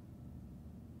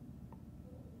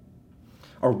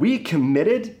 Are we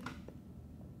committed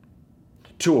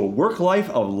to a work life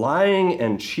of lying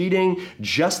and cheating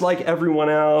just like everyone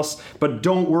else, but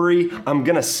don't worry, I'm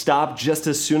going to stop just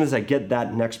as soon as I get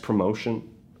that next promotion?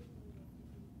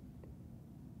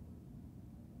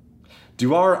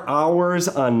 Do our hours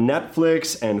on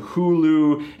Netflix and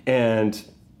Hulu and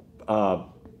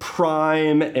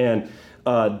Prime and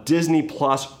Disney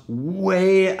Plus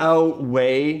way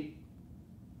outweigh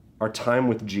our time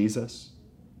with Jesus?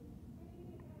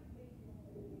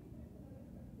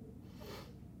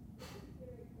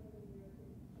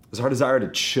 Does our desire to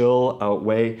chill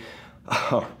outweigh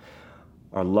our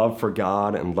love for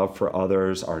God and love for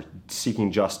others, our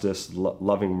seeking justice,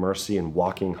 loving mercy, and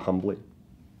walking humbly?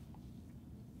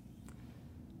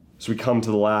 So we come to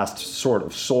the last sort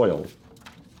of soil.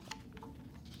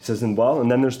 He says, and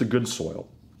then there's the good soil.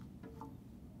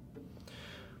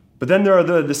 But then there are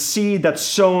the seed that's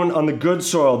sown on the good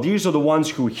soil. These are the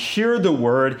ones who hear the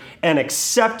word and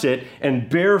accept it and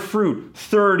bear fruit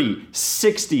 30,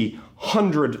 60,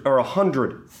 100, or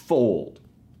 100-fold.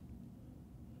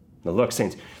 Now look,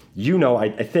 saints, you know, I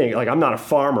think, I'm not a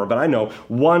farmer, but I know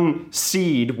one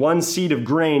seed of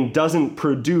grain doesn't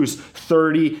produce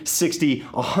 30, 60,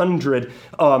 100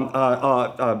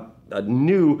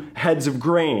 new heads of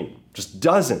grain. Just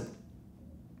doesn't.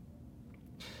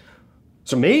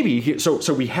 So maybe,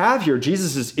 so we have here,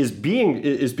 Jesus is being,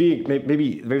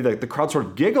 maybe the crowd sort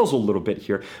of giggles a little bit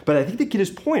here, but I think they get his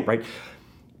point, right?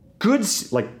 Good,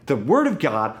 like the word of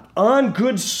God on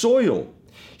good soil.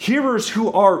 Hearers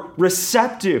who are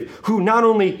receptive, who not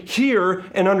only hear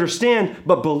and understand,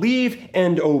 but believe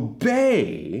and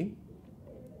obey.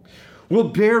 will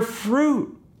bear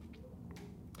fruit.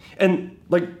 And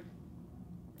that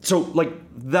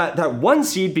one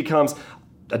seed becomes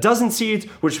a dozen seeds,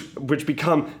 which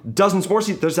become dozens more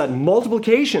seeds. There's that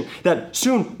multiplication that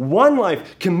soon one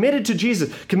life committed to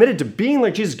Jesus, committed to being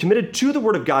like Jesus, committed to the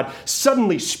Word of God,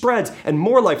 suddenly spreads, and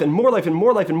more life and more life and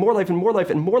more life and more life and more life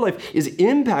and more life is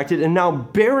impacted and now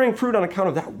bearing fruit on account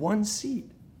of that one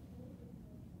seed.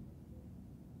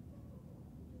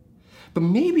 But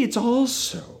maybe it's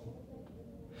also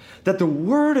that the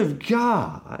Word of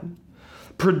God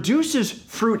produces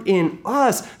fruit in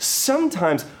us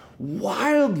sometimes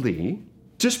wildly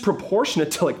disproportionate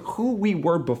to who we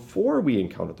were before we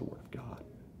encountered the Word of God.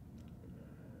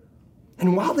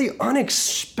 And wildly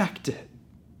unexpected.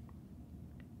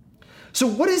 So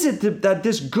what is it that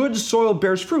this good soil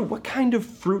bears fruit? What kind of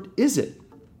fruit is it?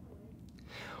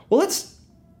 Well, let's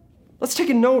take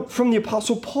a note from the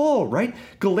Apostle Paul, right?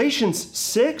 Galatians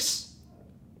 6.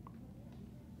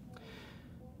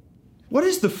 What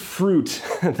is the fruit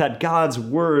that God's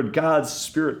Word, God's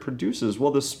Spirit produces?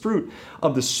 Well, this fruit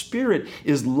of the Spirit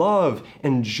is love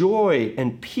and joy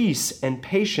and peace and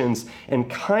patience and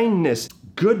kindness,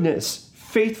 goodness,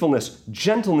 faithfulness,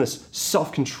 gentleness,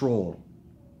 self-control.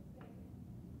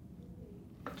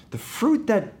 The fruit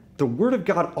that the Word of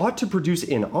God ought to produce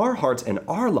in our hearts and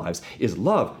our lives is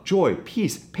love, joy,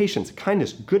 peace, patience,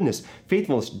 kindness, goodness,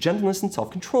 faithfulness, gentleness, and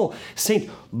self-control. Saint,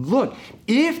 look,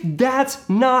 if that's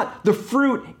not the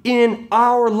fruit in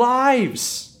our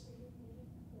lives,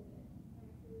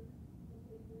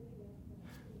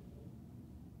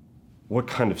 what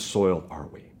kind of soil are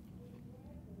we?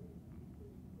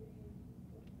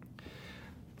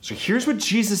 So here's what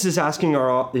Jesus is asking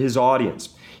his audience.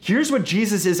 Here's what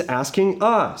Jesus is asking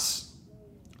us.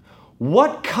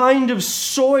 What kind of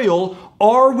soil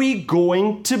are we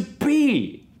going to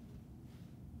be?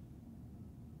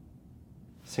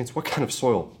 Saints, what kind of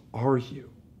soil are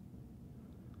you?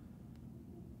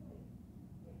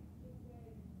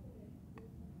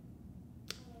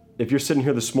 If you're sitting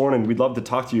here this morning, we'd love to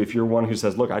talk to you if you're one who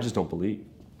says, look, I just don't believe.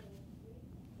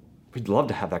 We'd love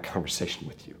to have that conversation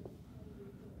with you.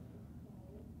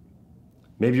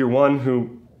 Maybe you're one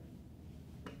who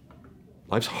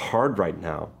life's hard right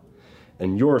now,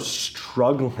 and you're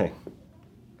struggling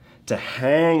to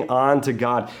hang on to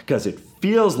God because it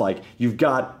feels like you've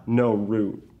got no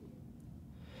root.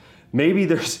 Maybe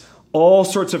there's all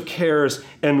sorts of cares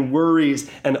and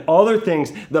worries and other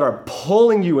things that are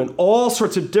pulling you in all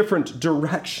sorts of different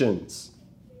directions.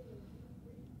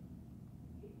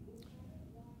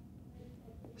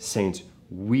 Saints,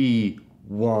 we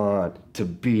want to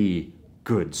be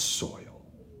good soil.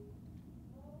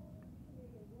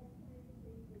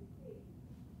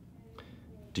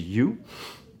 Do you?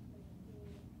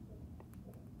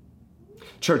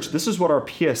 Church, this is what our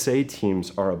PSA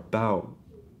teams are about.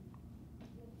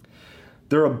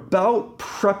 They're about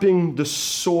prepping the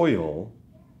soil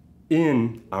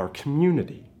in our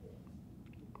community.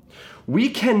 We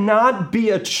cannot be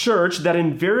a church that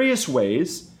in various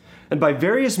ways and by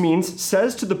various means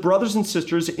says to the brothers and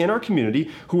sisters in our community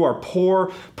who are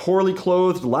poor, poorly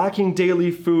clothed, lacking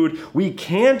daily food, we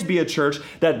can't be a church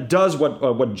that does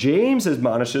what James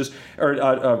admonishes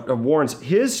or warns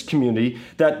his community,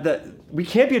 that we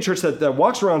can't be a church that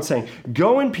walks around saying,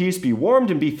 go in peace, be warmed,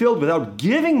 and be filled without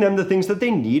giving them the things that they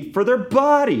need for their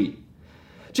body.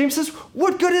 James says,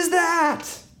 what good is that?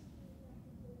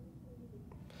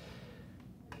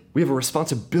 We have a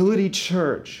responsibility,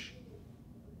 church,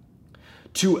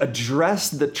 to address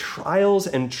the trials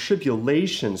and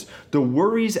tribulations, the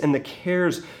worries and the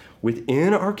cares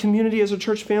within our community as a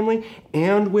church family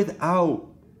and without.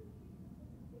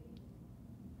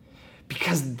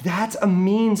 Because that's a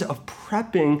means of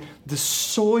prepping the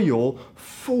soil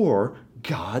for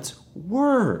God's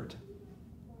word.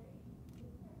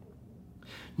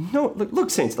 No, look,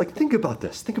 saints, think about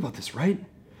this. Think about this, right?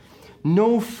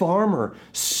 No farmer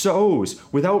sows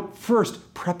without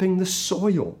first prepping the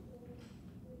soil.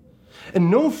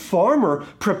 And no farmer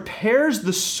prepares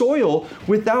the soil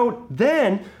without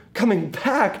then coming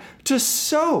back to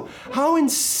sow. How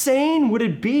insane would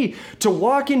it be to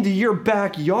walk into your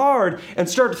backyard and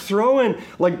start throwing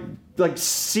like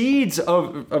seeds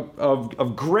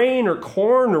of grain or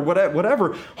corn or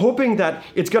whatever, hoping that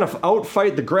it's going to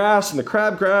outfight the grass and the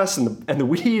crabgrass and the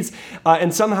weeds,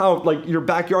 and somehow your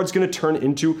backyard's going to turn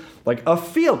into a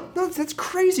field? No, that's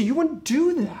crazy. You wouldn't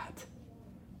do that.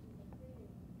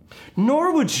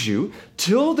 Nor would you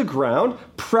till the ground,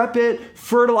 prep it,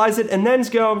 fertilize it, and then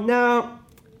go, no,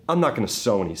 I'm not going to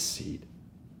sow any seed.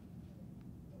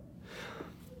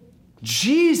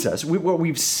 Jesus, what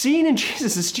we've seen in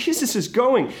Jesus is Jesus is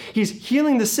going. He's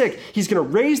healing the sick. He's going to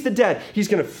raise the dead. He's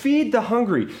going to feed the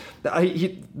hungry.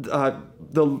 The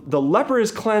leper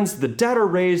is cleansed. The dead are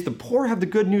raised. The poor have the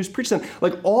good news preached to them.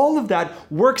 Like all of that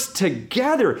works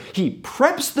together. He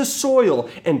preps the soil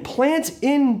and plants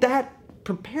in that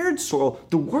prepared soil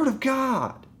the Word of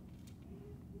God.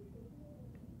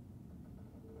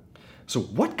 So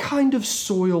what kind of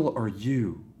soil are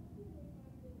you?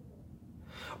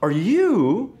 Are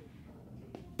you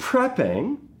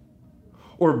prepping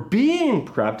or being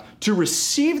prepped to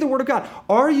receive the Word of God?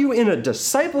 Are you in a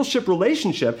discipleship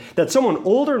relationship that someone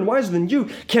older and wiser than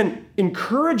you can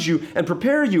encourage you and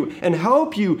prepare you and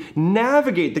help you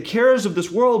navigate the cares of this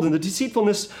world and the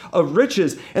deceitfulness of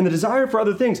riches and the desire for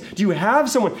other things? Do you have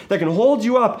someone that can hold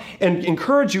you up and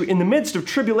encourage you in the midst of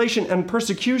tribulation and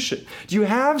persecution? Do you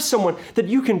have someone that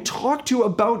you can talk to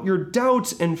about your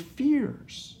doubts and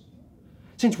fears?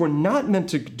 Saints, we're not meant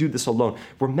to do this alone.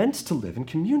 We're meant to live in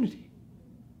community.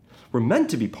 We're meant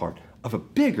to be part of a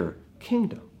bigger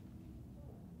kingdom.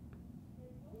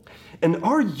 And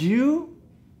are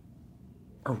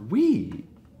we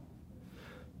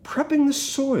prepping the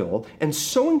soil and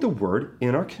sowing the word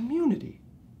in our community,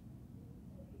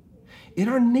 in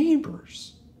our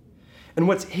neighbors? And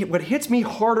what hits me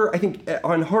harder, I think,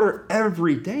 harder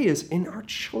every day is in our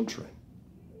children.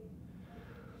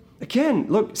 Again,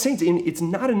 look, saints, it's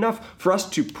not enough for us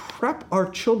to prep our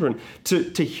children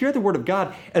to hear the Word of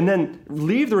God and then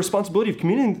leave the responsibility of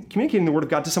communicating the Word of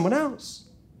God to someone else.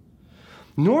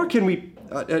 Nor can we,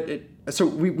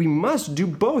 we must do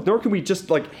both. Nor can we just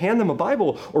hand them a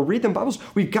Bible or read them Bibles.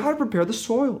 We've got to prepare the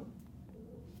soil.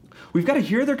 We've got to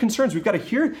hear their concerns. We've got to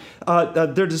hear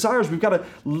their desires. We've got to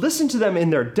listen to them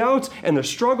in their doubts and their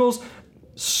struggles,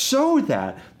 so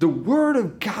that the Word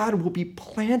of God will be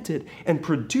planted and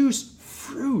produce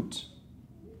fruit.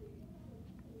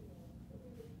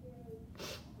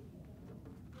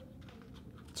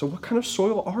 So what kind of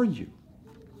soil are you?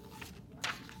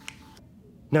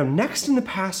 Now, next in the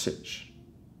passage,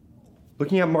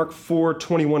 looking at Mark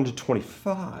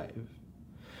 4:21-25,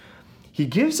 he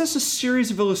gives us a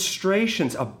series of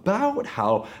illustrations about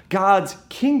how God's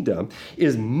kingdom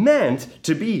is meant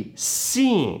to be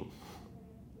seen.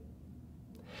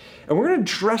 And we're going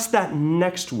to address that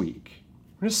next week.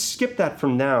 We're going to skip that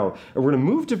from now, and we're going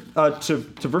to move to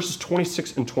verses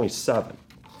 26 and 27.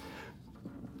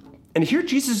 And here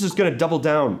Jesus is going to double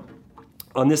down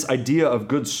on this idea of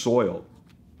good soil.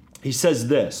 He says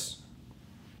this,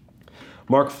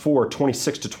 Mark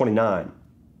 4:26-29.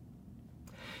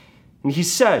 And he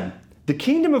said, the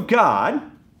kingdom of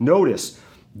God, notice,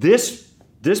 this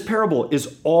parable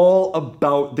is all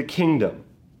about the kingdom.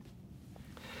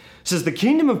 It says, the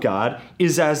kingdom of God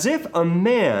is as if a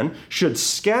man should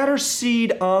scatter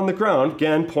seed on the ground,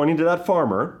 again, pointing to that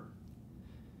farmer.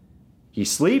 He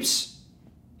sleeps,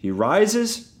 he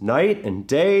rises, night and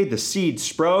day, the seed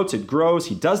sprouts, it grows,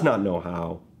 he does not know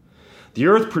how. The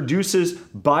earth produces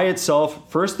by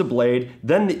itself first the blade,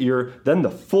 then the ear, then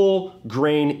the full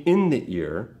grain in the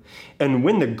ear. And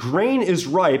when the grain is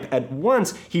ripe, at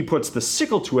once he puts the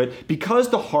sickle to it because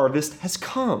the harvest has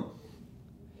come.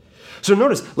 So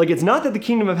notice, it's not that the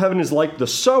kingdom of heaven is like the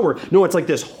sower. No, it's like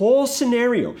this whole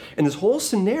scenario. And this whole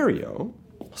scenario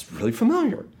is really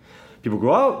familiar. People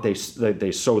go out, they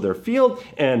sow their field,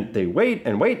 and they wait,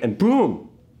 and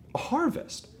boom, a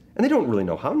harvest. And they don't really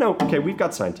know how. Now, okay, we've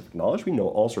got scientific knowledge. We know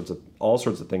all sorts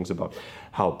of things about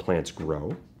how plants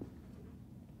grow.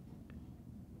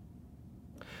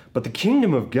 But the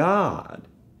kingdom of God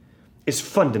is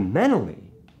fundamentally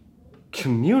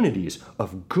communities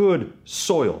of good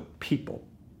soil people.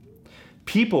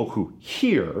 People who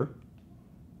hear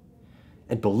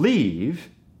and believe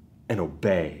and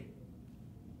obey.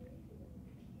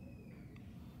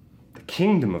 The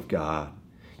kingdom of God.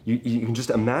 You can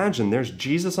just imagine there's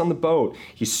Jesus on the boat.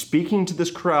 He's speaking to this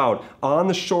crowd on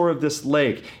the shore of this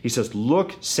lake. He says,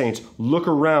 look, saints, look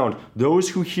around. Those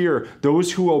who hear,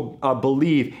 those who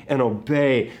believe and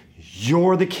obey,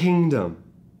 you're the kingdom.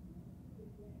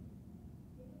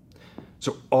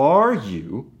 So are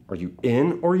you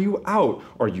in or are you out?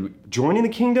 Are you joining the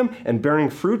kingdom and bearing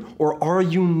fruit, or are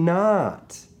you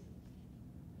not?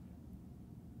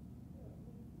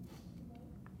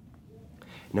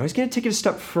 Now he's going to take it a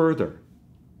step further.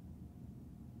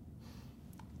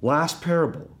 Last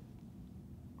parable.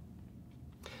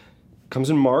 Comes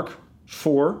in Mark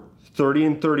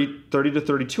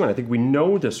 4:30-32. And I think we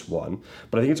know this one,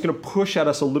 but I think it's going to push at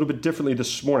us a little bit differently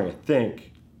this morning, I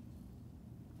think.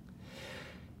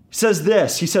 He says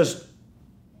this. He says,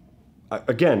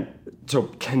 again, so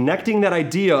connecting that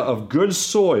idea of good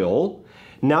soil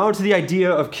Now to the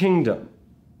idea of kingdom.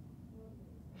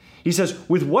 He says,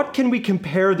 with what can we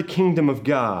compare the kingdom of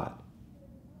God?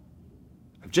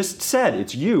 I've just said,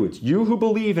 it's you who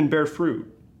believe and bear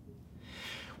fruit.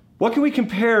 What can we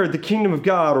compare the kingdom of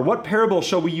God, or what parable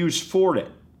shall we use for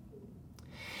it?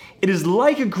 It is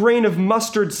like a grain of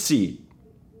mustard seed,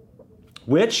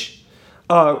 which,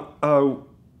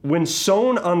 when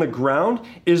sown on the ground,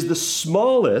 is the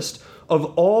smallest of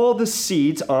all the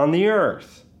seeds on the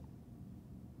earth.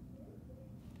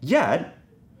 Yet,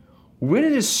 when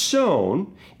it is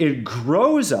sown, it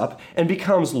grows up and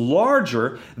becomes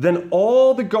larger than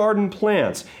all the garden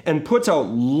plants and puts out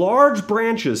large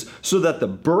branches so that the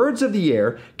birds of the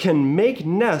air can make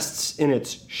nests in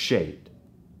its shade.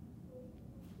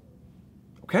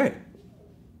 Okay.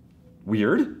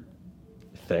 Weird,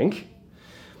 I think.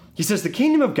 He says the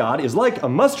kingdom of God is like a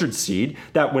mustard seed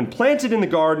that, when planted in the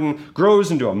garden,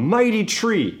 grows into a mighty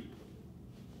tree.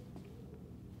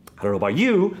 I don't know about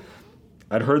you.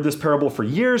 I'd heard this parable for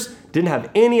years, didn't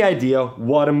have any idea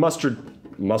what a mustard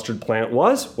plant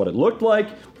was, what it looked like.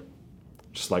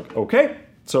 Just like, okay,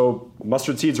 so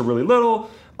mustard seeds are really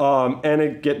little, and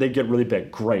they get really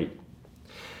big. Great.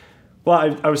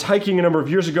 Well, I was hiking a number of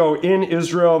years ago in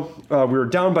Israel. We were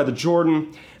down by the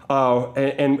Jordan,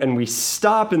 and we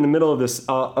stop in the middle of this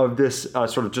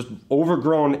sort of just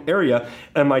overgrown area,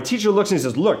 and my teacher looks and he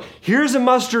says, look, here's a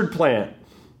mustard plant.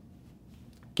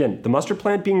 Again, the mustard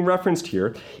plant being referenced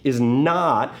here is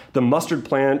not the mustard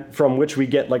plant from which we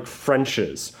get like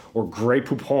French's or Grey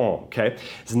Poupon, okay?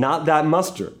 It's not that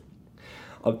mustard.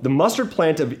 The mustard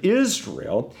plant of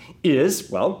Israel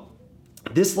is, well,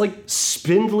 this like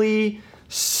spindly,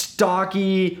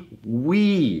 stocky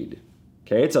weed.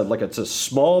 Okay, it's a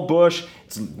small bush,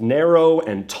 it's narrow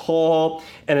and tall,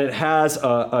 and it has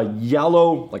a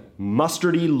yellow, like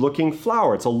mustardy looking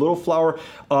flower. It's a little flower,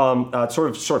 sort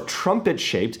of trumpet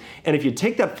shaped. And if you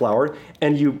take that flower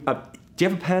and do you have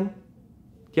a pen? Do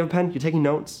you have a pen? You taking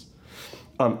notes?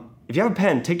 If you have a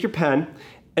pen, take your pen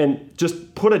and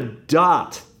just put a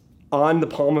dot on the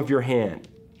palm of your hand.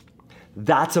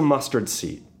 That's a mustard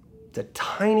seed. It's a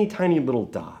tiny, tiny little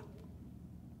dot.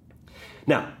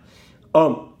 Now,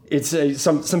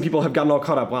 some people have gotten all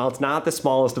caught up. Well, it's not the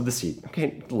smallest of the seed.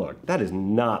 Okay, look, that is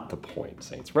not the point,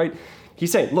 saints, right?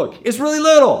 He's saying, look, it's really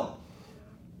little.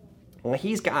 Well,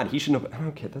 he's God. He should know.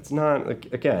 Okay, that's not,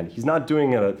 again, he's not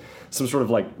doing some sort of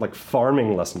like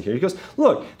farming lesson here. He goes,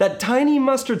 look, that tiny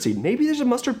mustard seed, maybe there's a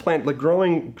mustard plant like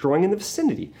growing in the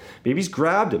vicinity. Maybe he's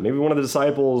grabbed it. Maybe one of the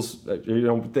disciples,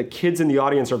 the kids in the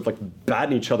audience are like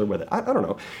batting each other with it. I don't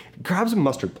know. Grabs a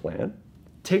mustard plant,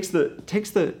 takes the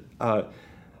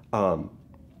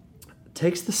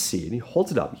seed, he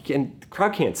holds it up. The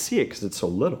crowd can't see it because it's so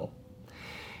little.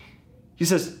 He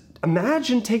says,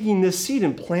 imagine taking this seed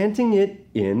and planting it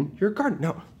in your garden.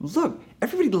 Now, look,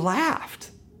 everybody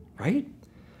laughed, right?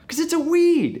 Because it's a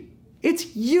weed.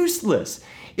 It's useless.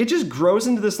 It just grows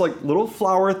into this like little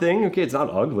flower thing. Okay, it's not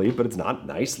ugly, but it's not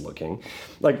nice looking.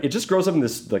 Like, it just grows up in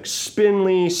this like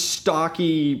spindly,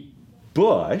 stocky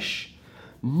bush.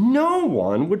 No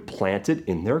one would plant it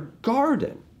in their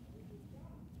garden.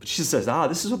 But she says,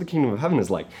 this is what the kingdom of heaven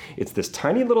is like. It's this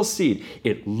tiny little seed.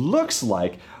 It looks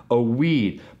like a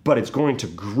weed, but it's going to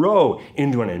grow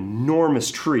into an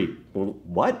enormous tree. Well,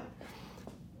 what?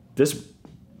 This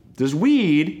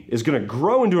weed is going to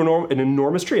grow into an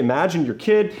enormous tree. Imagine your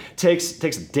kid takes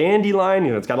a dandelion,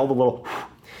 it's got all the little,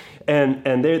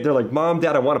 and they're like, Mom,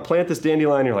 Dad, I want to plant this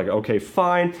dandelion. You're like, okay,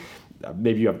 fine.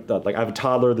 Maybe you have, I have a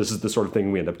toddler, this is the sort of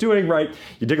thing we end up doing, right?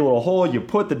 You dig a little hole, you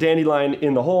put the dandelion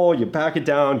in the hole, you pack it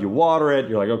down, you water it,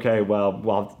 you're like, okay, well,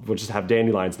 we'll just have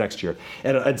dandelions next year.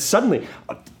 And suddenly,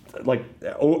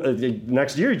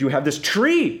 next year, you have this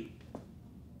tree.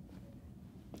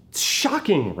 It's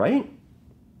shocking, right?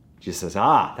 Jesus says,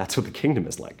 that's what the kingdom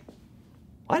is like.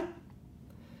 What?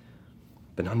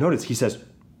 But now notice, he says,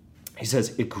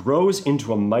 it grows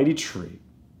into a mighty tree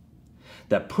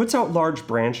that puts out large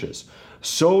branches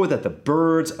so that the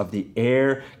birds of the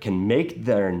air can make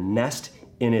their nest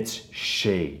in its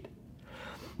shade.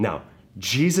 Now,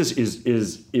 Jesus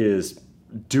is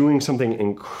doing something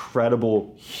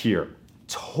incredible here.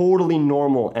 Totally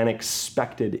normal and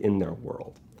expected in their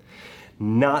world.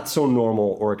 Not so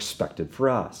normal or expected for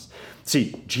us.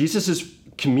 See, Jesus'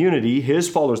 community, his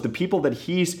followers, the people that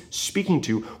he's speaking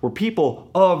to were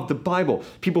people of the Bible,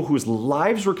 people whose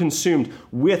lives were consumed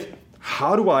with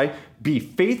how do I be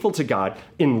faithful to God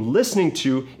in listening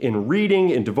to, in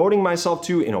reading, in devoting myself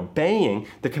to, in obeying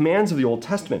the commands of the Old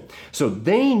Testament? So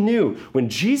they knew when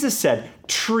Jesus said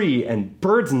tree and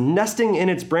birds nesting in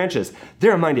its branches,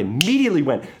 their mind immediately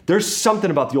went, there's something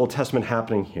about the Old Testament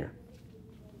happening here.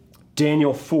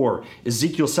 Daniel 4,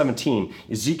 Ezekiel 17,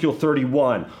 Ezekiel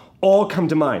 31, all come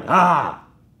to mind.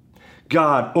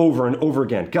 God over and over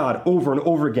again, God over and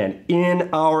over again in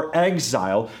our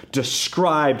exile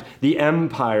described the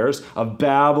empires of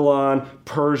Babylon,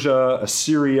 Persia,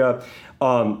 Assyria,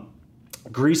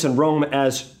 Greece, and Rome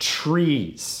as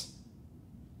trees.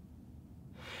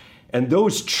 And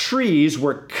those trees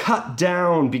were cut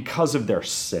down because of their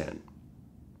sin.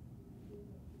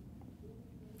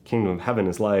 Kingdom of heaven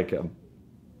is like a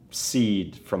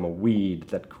seed from a weed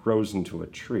that grows into a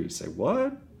tree. Say,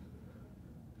 what?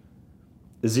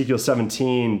 Ezekiel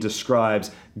 17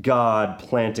 describes God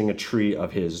planting a tree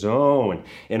of his own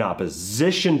in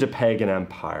opposition to pagan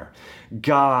empire.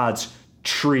 God's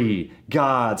tree,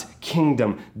 God's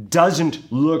kingdom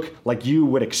doesn't look like you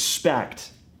would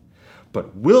expect,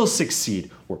 but will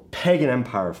succeed where pagan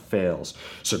empire fails.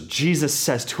 So Jesus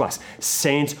says to us,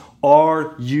 saints,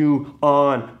 are you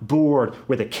on board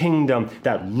with a kingdom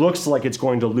that looks like it's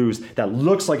going to lose, that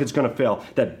looks like it's going to fail,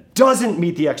 that doesn't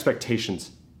meet the expectations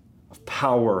of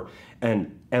power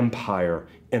and empire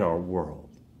in our world?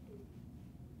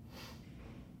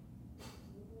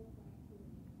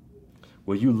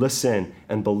 Will you listen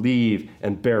and believe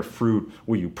and bear fruit?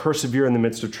 Will you persevere in the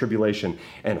midst of tribulation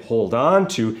and hold on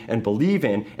to and believe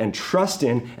in and trust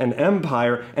in an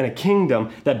empire and a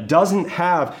kingdom that doesn't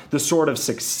have the sort of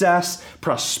success,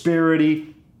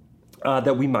 prosperity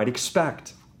that we might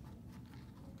expect?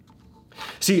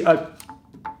 See,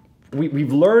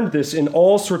 we've learned this in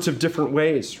all sorts of different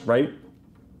ways, right?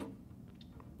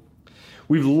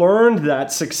 We've learned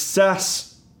that success,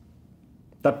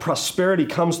 that prosperity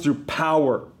comes through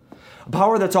power, a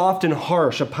power that's often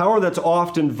harsh, a power that's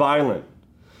often violent.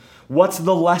 What's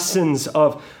the lessons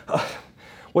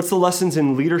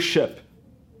in leadership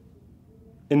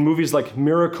in movies like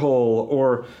Miracle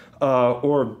or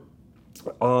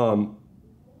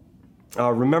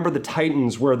Remember the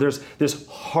Titans, where there's this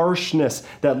harshness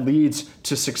that leads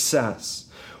to success?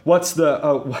 What's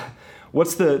the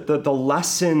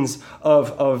lessons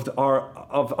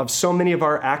of so many of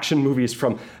our action movies,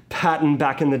 from Patton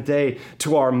back in the day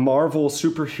to our Marvel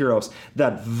superheroes,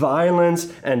 that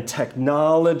violence and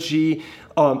technology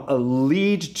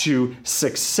lead to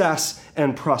success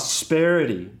and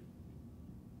prosperity?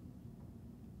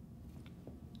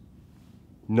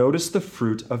 Notice the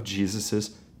fruit of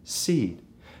Jesus' seed.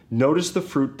 Notice the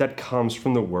fruit that comes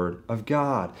from the Word of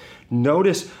God.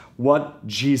 Notice what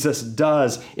Jesus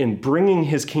does in bringing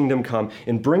his kingdom come,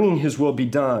 in bringing his will be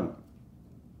done.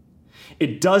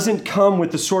 It doesn't come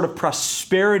with the sort of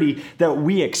prosperity that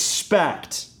we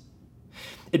expect.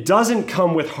 It doesn't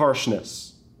come with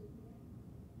harshness.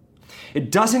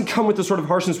 It doesn't come with the sort of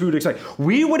harshness we would expect.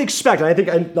 We would expect, and I think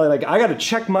I got to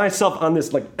check myself on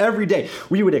this every day.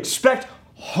 We would expect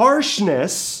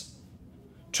harshness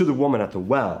to the woman at the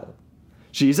well.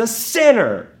 She's a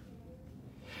sinner.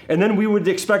 And then we would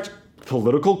expect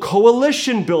political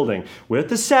coalition building with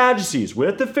the Sadducees,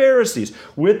 with the Pharisees,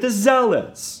 with the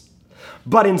Zealots.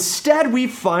 But instead, we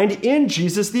find in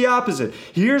Jesus the opposite.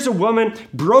 Here's a woman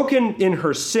broken in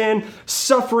her sin,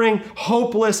 suffering,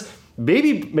 hopeless,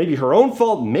 maybe her own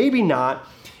fault, maybe not.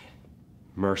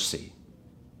 Mercy.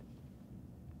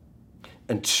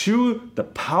 And to the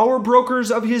power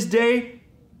brokers of his day,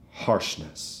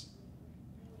 harshness,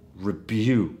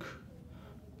 rebuke,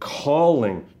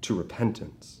 calling to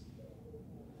repentance.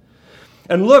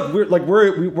 And look,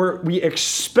 we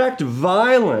expect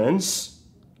violence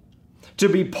to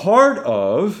be part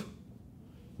of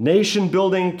nation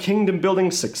building, kingdom building,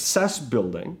 success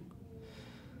building.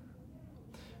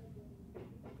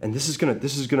 And this is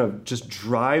gonna just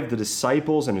drive the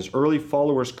disciples and his early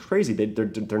followers crazy.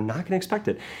 They're not gonna expect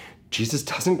it. Jesus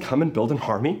doesn't come and build an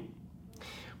army.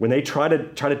 When they try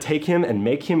to take him and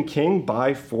make him king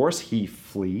by force, he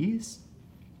flees.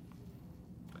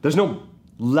 There's no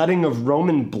letting of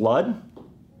Roman blood.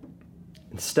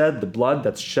 Instead, the blood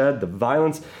that's shed, the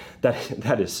violence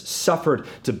that is suffered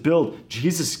to build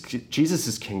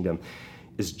Jesus' kingdom,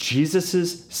 is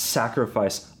Jesus'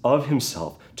 sacrifice of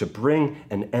himself to bring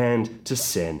an end to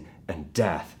sin and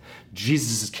death.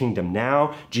 Jesus' kingdom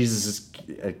now, Jesus'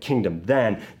 kingdom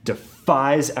then,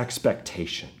 defies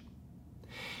expectation.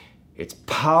 It's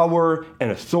power and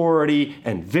authority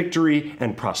and victory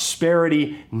and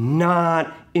prosperity,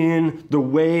 not in the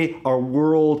way our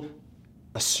world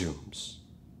assumes.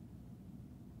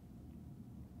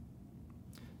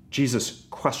 Jesus'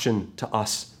 question to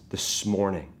us this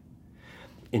morning: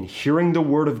 in hearing the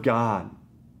word of God,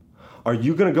 are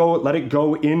you going to let it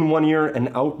go in one ear and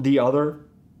out the other?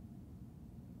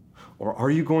 Or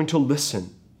are you going to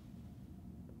listen?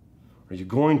 Are you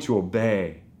going to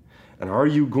obey And are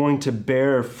you going to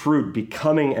bear fruit,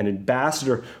 becoming an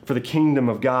ambassador for the kingdom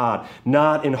of God,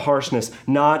 not in harshness,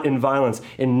 not in violence,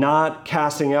 in not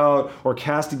casting out or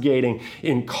castigating,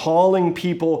 in calling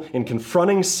people, in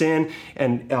confronting sin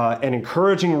and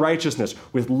encouraging righteousness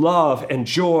with love and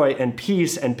joy and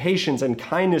peace and patience and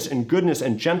kindness and goodness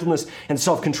and gentleness and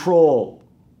self-control?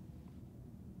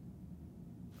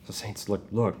 So saints,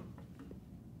 look.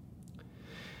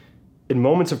 In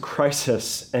moments of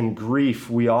crisis and grief,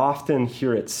 we often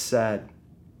hear it said,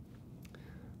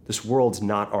 this world's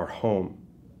not our home.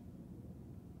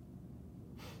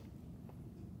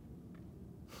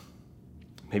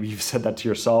 Maybe you've said that to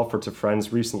yourself or to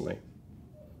friends recently.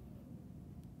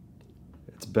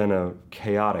 It's been a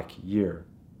chaotic year.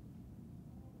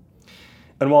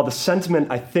 And while the sentiment,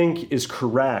 I think, is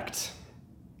correct,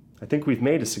 I think we've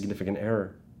made a significant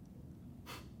error.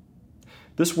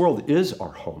 This world is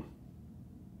our home.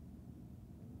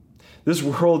 This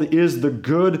world is the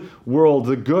good world,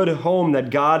 the good home that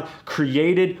God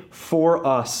created for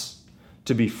us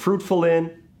to be fruitful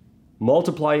in,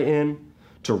 multiply in,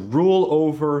 to rule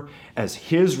over as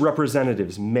His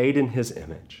representatives made in His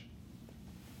image.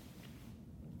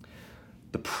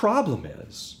 The problem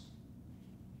is,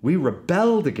 we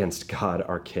rebelled against God,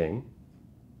 our King.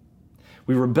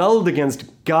 We rebelled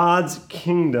against God's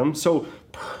kingdom, so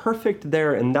perfect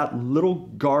there in that little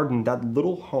garden, that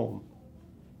little home,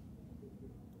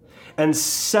 and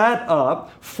set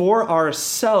up for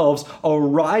ourselves a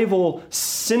rival,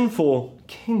 sinful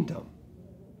kingdom.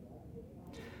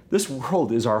 This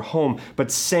world is our home,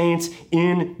 but saints,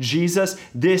 in Jesus,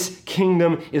 this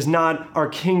kingdom is not our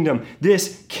kingdom.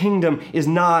 This kingdom is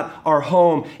not our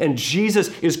home. And Jesus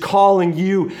is calling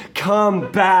you,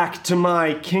 come back to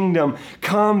my kingdom.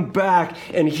 Come back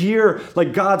and hear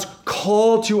like God's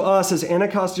call to us as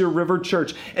Anacostia River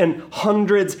Church and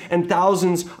hundreds and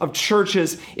thousands of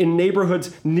churches in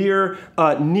neighborhoods near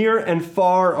and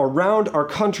far around our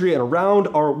country and around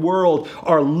our world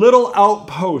are little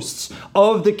outposts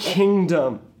of the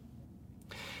kingdom,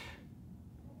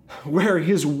 where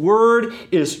His word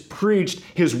is preached,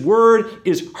 His word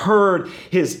is heard,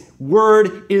 His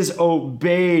word is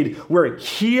obeyed, where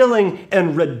healing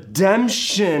and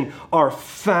redemption are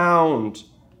found,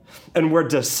 and where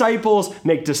disciples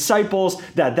make disciples,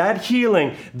 that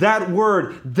healing, that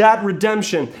word, that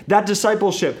redemption, that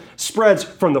discipleship spreads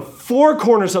from the four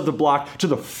corners of the block to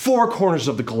the four corners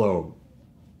of the globe.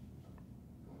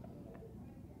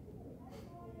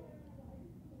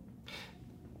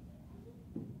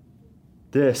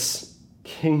 This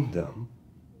kingdom,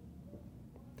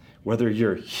 whether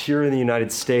you're here in the United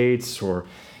States or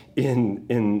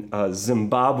in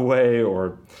Zimbabwe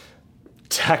or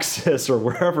Texas or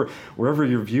wherever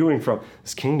you're viewing from,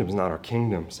 this kingdom is not our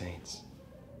kingdom, saints.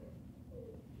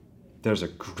 There's a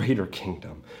greater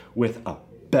kingdom with a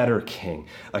better king,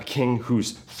 a king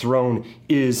whose throne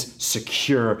is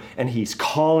secure, and He's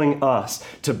calling us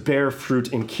to bear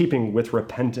fruit in keeping with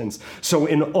repentance. So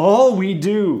in all we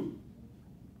do,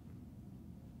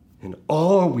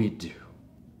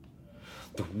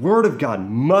 the Word of God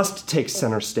must take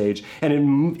center stage,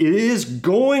 and it is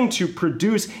going to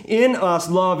produce in us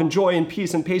love and joy and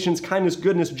peace and patience, kindness,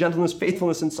 goodness, gentleness,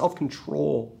 faithfulness, and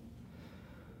self-control.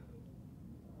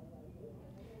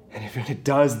 And if it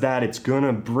does that, it's going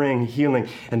to bring healing,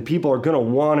 and people are going to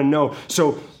want to know.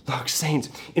 So, look, saints,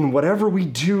 in whatever we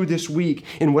do this week,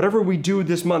 in whatever we do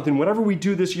this month, in whatever we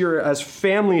do this year as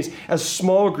families, as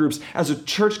small groups, as a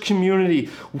church community,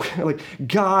 like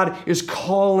God is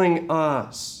calling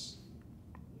us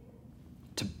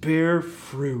to bear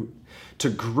fruit, to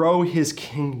grow His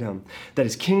kingdom, that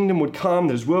His kingdom would come,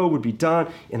 that His will would be done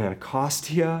in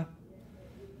Anacostia,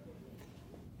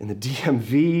 in the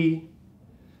DMV,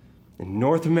 in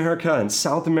North America and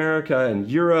South America and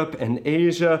Europe and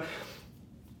Asia.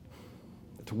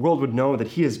 The world would know that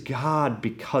He is God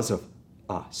because of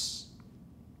us.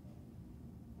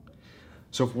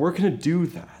 So if we're going to do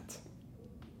that,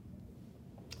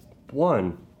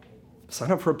 one,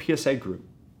 sign up for a PSA group.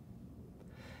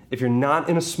 If you're not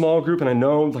in a small group, and I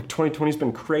know like 2020 has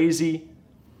been crazy,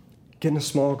 get in a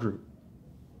small group.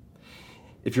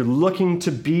 If you're looking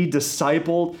to be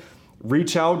discipled,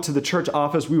 reach out to the church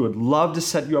office. We would love to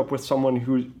set you up with someone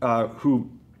who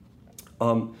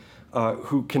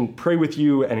can pray with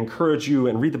you and encourage you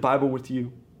and read the Bible with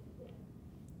you.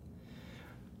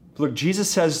 Look,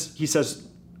 Jesus says, He says,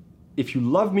 if you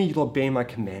love me, you'll obey my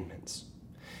commandments.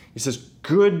 He says,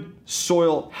 good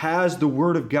soil has the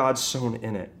Word of God sown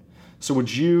in it. So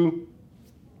would you,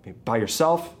 by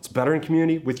yourself, it's better in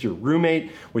community, with your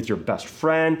roommate, with your best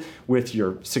friend, with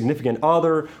your significant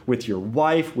other, with your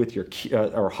wife, with your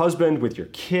or husband, with your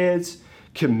kids,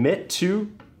 commit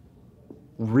to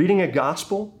reading a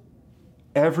gospel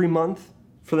every month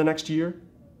for the next year?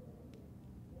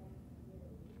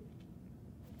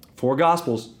 4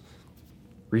 gospels.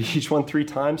 Read each one 3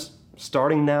 times,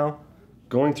 starting now,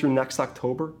 going through next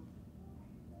October.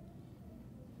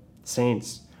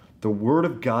 Saints, the word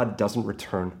of God doesn't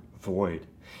return void.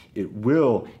 It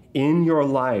will, in your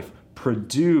life,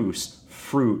 produce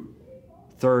fruit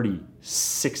 30,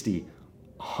 60,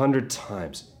 100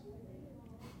 times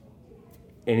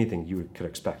anything you could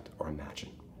expect or imagine.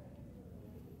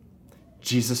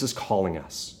 Jesus is calling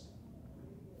us.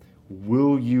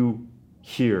 Will you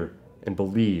hear and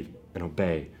believe and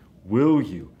obey? Will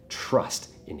you trust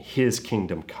in his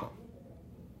kingdom come?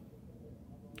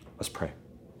 Let's pray.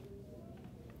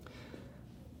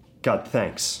 God,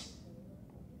 thanks.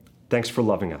 Thanks for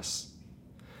loving us.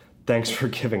 Thanks for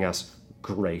giving us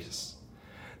grace.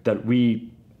 That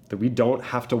we don't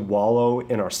have to wallow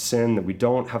in our sin, that we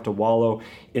don't have to wallow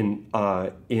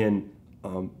in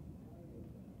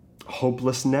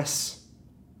hopelessness,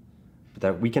 but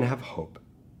that we can have hope.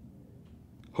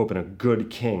 Hope in a good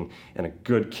king and a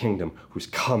good kingdom who's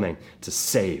coming to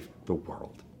save the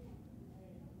world.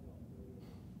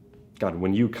 God,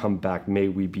 when you come back, may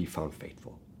we be found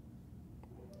faithful.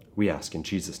 We ask in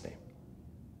Jesus' name.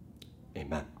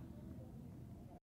 Amen.